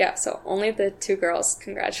weird. Yeah, so only the 2 girls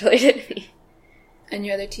congratulated me. And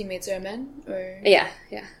your other teammates are men, or? Yeah,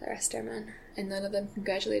 the rest are men. And none of them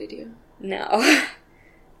congratulated you? No.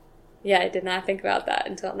 Yeah, I did not think about that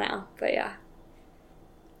until now, but yeah.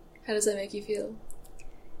 How does that make you feel?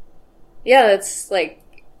 Yeah, that's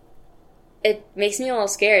like, it makes me a little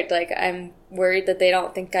scared. Like, I'm worried that they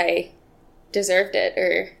don't think I deserved it,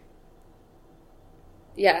 or,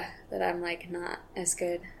 yeah, that I'm, like, not as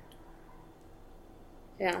good.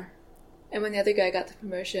 Yeah. And when the other guy got the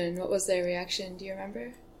promotion, what was their reaction? Do you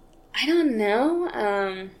remember? I don't know.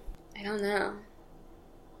 I don't know.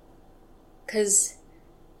 Because,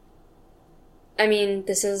 I mean,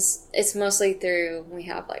 it's mostly through, we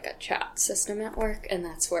have, like, a chat system at work, and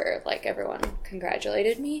that's where, like, everyone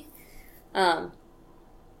congratulated me.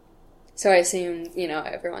 So I assume,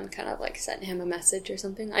 everyone kind of, like, sent him a message or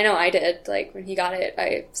something. I know I did. Like, when he got it,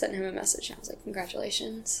 I sent him a message, and I was like,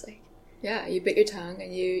 congratulations. Like, yeah, you bit your tongue,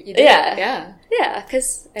 and you did yeah. it. Yeah. Yeah,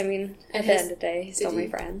 because, I mean, at the end of the day, he's still my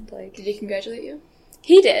friend. Like, did he congratulate you?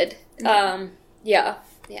 He did. Okay. Yeah.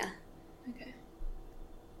 Okay.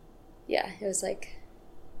 Yeah, it was like,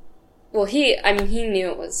 well, he knew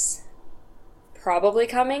it was probably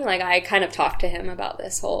coming. Like, I kind of talked to him about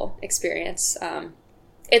this whole experience.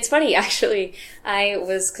 It's funny, actually,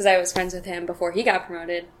 because I was friends with him before he got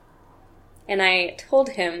promoted, and I told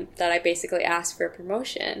him that I basically asked for a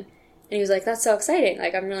promotion. And he was like, that's so exciting.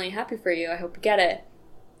 Like, I'm really happy for you. I hope you get it.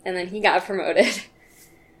 And then he got promoted.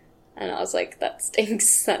 And I was like, that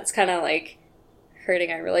stinks. That's kind of, like,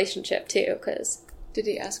 hurting our relationship, too, because... Did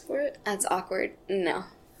he ask for it? That's awkward. No.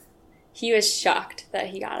 He was shocked that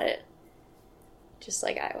he got it. Just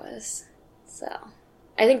like I was. So,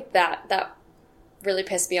 I think that really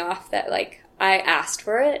pissed me off that, like, I asked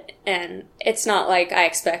for it. And it's not like I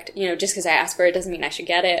expect, just because I asked for it doesn't mean I should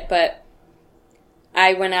get it, but...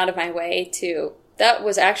 I went out of my way to... That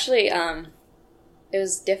was actually, it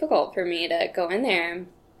was difficult for me to go in there and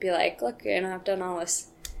be like, look, I've done all this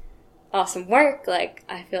awesome work. Like,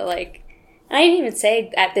 I feel like... And I didn't even say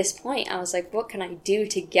at this point. I was like, what can I do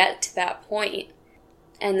to get to that point?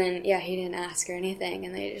 And then, yeah, he didn't ask or anything.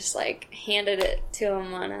 And they just, like, handed it to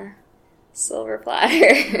him on a silver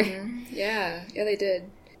platter. Mm-hmm. Yeah, they did.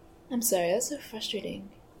 I'm sorry, that's so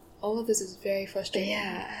frustrating. All of this is very frustrating.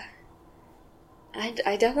 Yeah.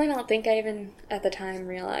 I definitely don't think I even, at the time,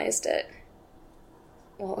 realized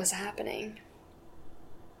what was happening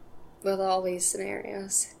with all these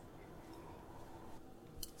scenarios.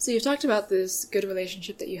 So you've talked about this good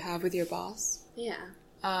relationship that you have with your boss. Yeah.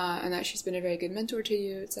 And that she's been a very good mentor to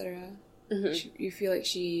you, etc. Mm-hmm. You feel like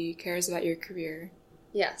she cares about your career.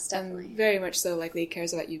 Yes, definitely. And very much so likely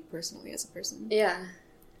cares about you personally as a person. Yeah.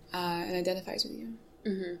 And identifies with you.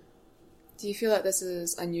 Mm-hmm. Do you feel that this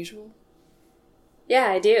is unusual? Yeah,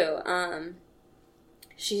 I do.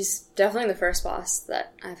 She's definitely the first boss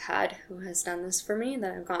that I've had who has done this for me,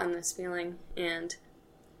 that I've gotten this feeling, and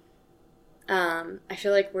I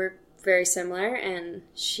feel like we're very similar, and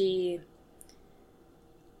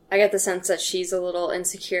I get the sense that she's a little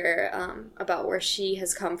insecure about where she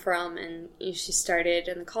has come from, and she started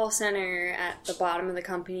in the call center at the bottom of the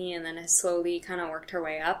company and then has slowly kind of worked her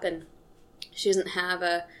way up, and she doesn't have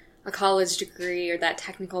a college degree or that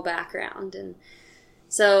technical background, and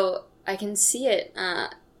so I can see it,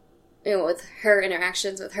 with her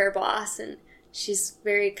interactions with her boss, and she's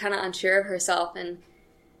very kind of unsure of herself, and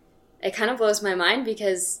it kind of blows my mind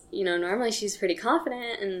because, normally she's pretty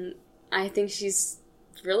confident, and I think she's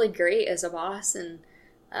really great as a boss, and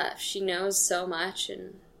she knows so much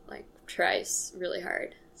and, like, tries really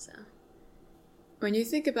hard, so. When you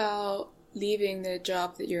think about leaving the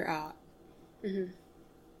job that you're at, Mm-hmm.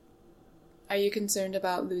 are you concerned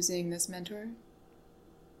about losing this mentor?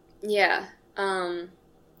 Yeah.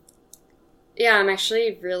 Yeah, I'm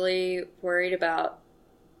actually really worried about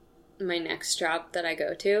my next job that I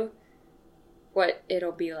go to, what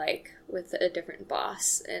it'll be like with a different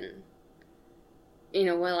boss, and,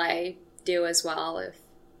 will I do as well if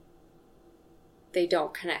they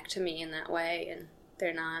don't connect to me in that way, and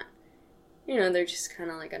they're not, they're just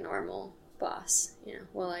kind of like a normal boss,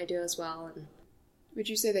 will I do as well? And would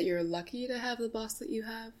you say that you're lucky to have the boss that you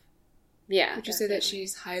have? Yeah. Would you say that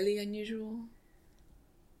she's highly unusual?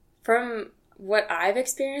 From what I've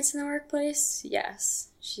experienced in the workplace, yes.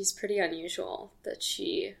 She's pretty unusual, that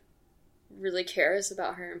she really cares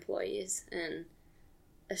about her employees. And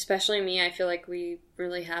especially me, I feel like we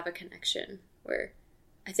really have a connection, where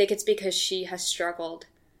I think it's because she has struggled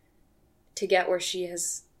to get where she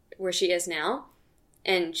is now,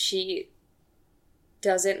 and she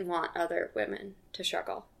doesn't want other women to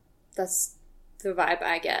struggle. That's the vibe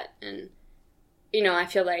I get. And, I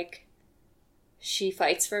feel like she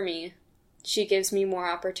fights for me. She gives me more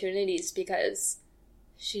opportunities because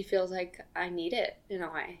she feels like I need it in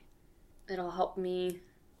a way. It'll help me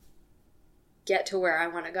get to where I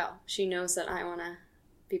want to go. She knows that I want to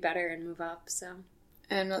be better and move up, so.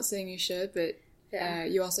 And I'm not saying you should, but yeah.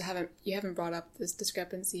 You also haven't brought up this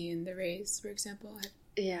discrepancy in the raise, for example.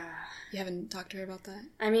 Yeah. You haven't talked to her about that?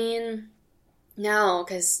 I mean, no,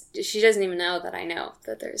 because she doesn't even know that I know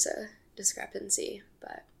that there's a discrepancy,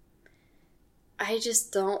 but I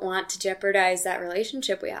just don't want to jeopardize that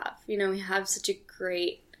relationship we have. We have such a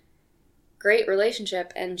great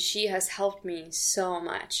relationship, and she has helped me so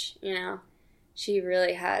much, She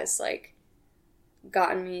really has,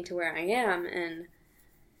 gotten me to where I am, and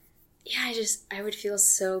yeah, I would feel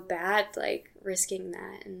so bad, risking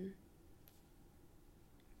that, and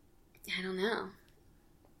I don't know.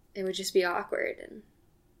 It would just be awkward,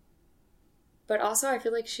 but also I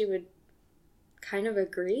feel like she would kind of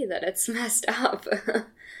agree that it's messed up.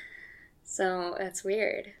 So that's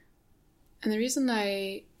weird. And the reason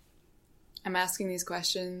I'm asking these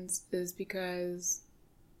questions is because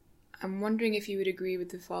I'm wondering if you would agree with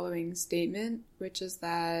the following statement, which is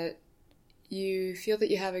that you feel that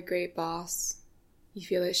you have a great boss, you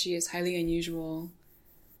feel that she is highly unusual,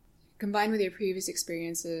 combined with your previous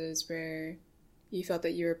experiences where you felt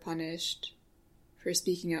that you were punished for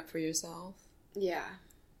speaking up for yourself. Yeah.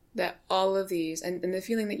 That all of these, and the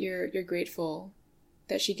feeling that you're grateful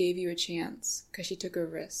that she gave you a chance because she took a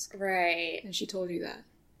risk. Right. And she told you that.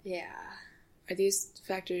 Yeah. Are these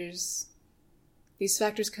factors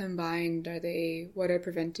combined, what are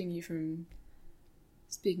preventing you from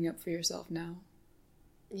speaking up for yourself now?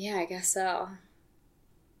 Yeah, I guess so.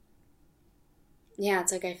 Yeah,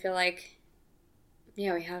 it's I feel like, we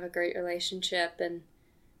have a great relationship, and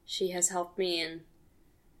she has helped me, and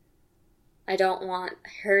I don't want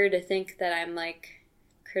her to think that I'm,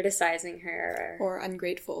 criticizing her. Or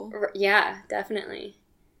ungrateful. Yeah, definitely.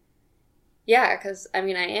 Yeah, because, I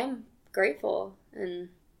am grateful, and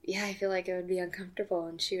yeah, I feel like it would be uncomfortable,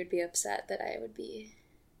 and she would be upset that I would be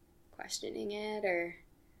questioning it, or...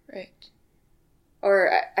 Right.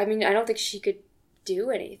 Or, I don't think she could do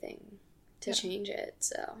anything to change it,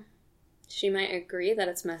 so... She might agree that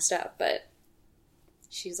it's messed up, but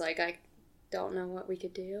she's like, I don't know what we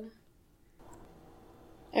could do.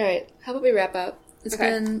 All right, how about we wrap up? It's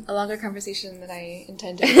been a longer conversation than I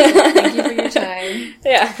intended. Thank you for your time.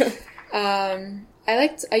 Yeah.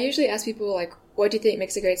 I usually ask people, what do you think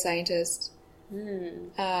makes a great scientist?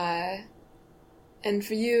 And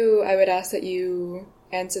for you, I would ask that you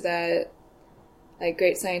answer that,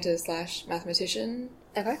 great scientist / mathematician.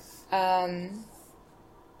 Okay.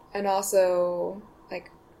 And also,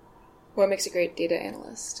 what makes a great data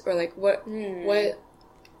analyst? Or, what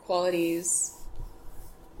qualities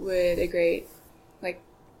would a great,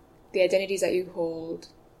 the identities that you hold,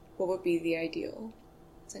 what would be the ideal,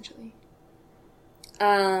 essentially?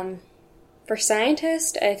 For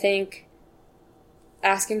scientist, I think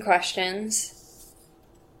asking questions,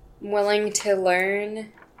 willing to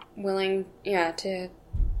learn, to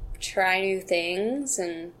try new things,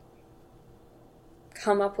 and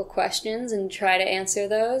come up with questions and try to answer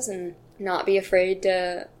those, and not be afraid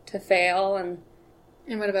to fail. And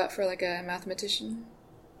what about for a mathematician?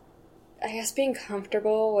 I guess being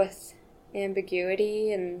comfortable with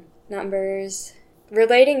ambiguity and numbers.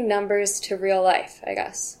 Relating numbers to real life, I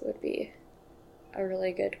guess, would be a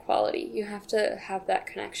really good quality. You have to have that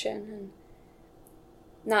connection, and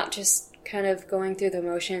not just kind of going through the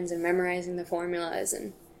motions and memorizing the formulas,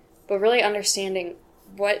 but really understanding,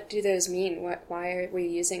 what do those mean? Why are we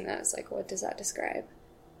using those? What does that describe?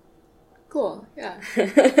 Cool, yeah.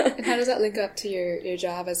 And how does that link up to your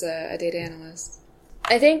job as a data analyst?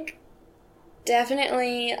 I think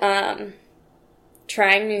definitely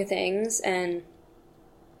trying new things. And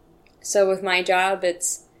so with my job,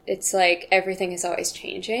 it's like everything is always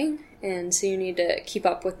changing. And so you need to keep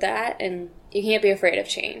up with that. And you can't be afraid of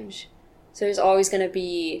change. So there's always going to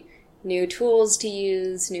be new tools to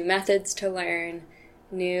use, new methods to learn,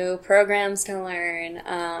 new programs to learn.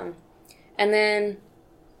 And then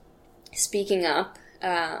speaking up.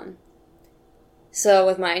 So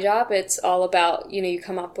with my job, it's all about, you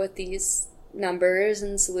come up with these numbers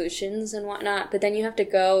and solutions and whatnot, but then you have to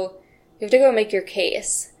go make your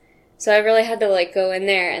case. So I really had to go in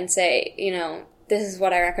there and say, this is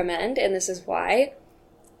what I recommend and this is why.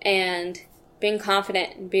 And being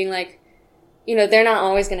confident and being they're not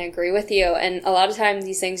always going to agree with you. And a lot of times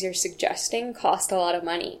these things you're suggesting cost a lot of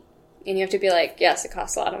money. And you have to be yes, it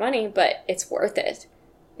costs a lot of money, but it's worth it.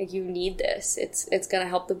 You need this. It's going to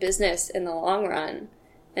help the business in the long run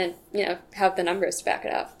and, have the numbers to back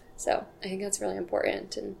it up. So I think that's really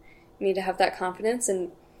important. And you need to have that confidence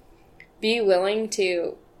and be willing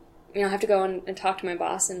to, have to go and talk to my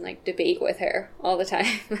boss and, debate with her all the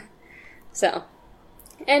time. So,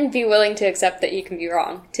 and be willing to accept that you can be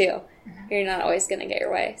wrong, too. Mm-hmm. You're not always going to get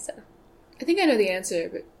your way, so. I think I know the answer,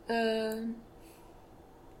 but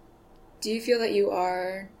do you feel that you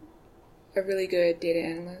are a really good data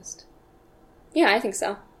analyst? Yeah, I think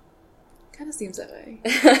so. Kind of seems that way.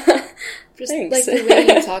 Just Thanks. The way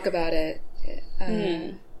you talk about it.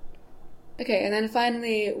 Okay, and then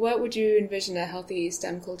finally, what would you envision a healthy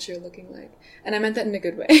STEM culture looking like? And I meant that in a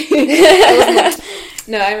good way.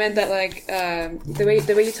 No, I meant that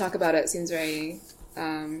the way you talk about it seems very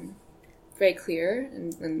very clear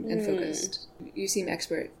and focused. You seem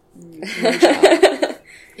expert in your job. And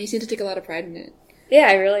you seem to take a lot of pride in it. Yeah,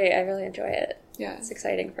 I really enjoy it. Yeah. It's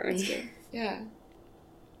exciting for me. Yeah.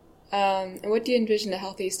 And what do you envision a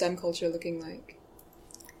healthy STEM culture looking like?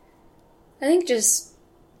 I think just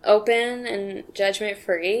open and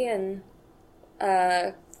judgment-free and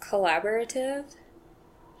collaborative.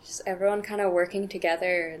 Just everyone kind of working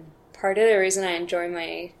together. And part of the reason I enjoy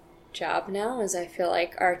my job now is I feel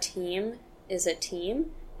like our team is a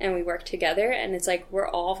team and we work together and it's we're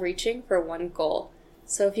all reaching for one goal.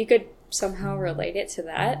 So if you could somehow relate it to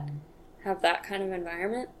that, have that kind of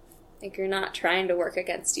environment, you're not trying to work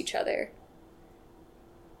against each other.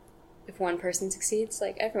 If one person succeeds,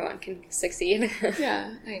 everyone can succeed.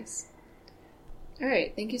 Yeah, nice. All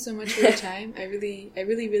right, thank you so much for your time. I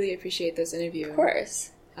really appreciate this interview. Of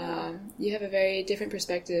course. You have a very different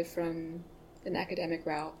perspective from an academic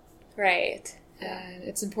route. Right. And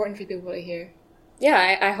it's important for people to hear.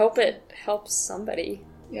 Yeah, I hope it helps somebody.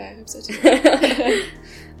 Yeah, I hope so too.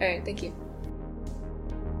 All right, thank you.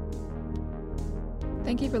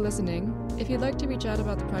 Thank you for listening. If you'd like to reach out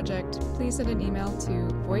about the project, please send an email to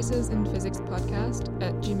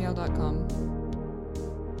voicesinphysicspodcast@gmail.com.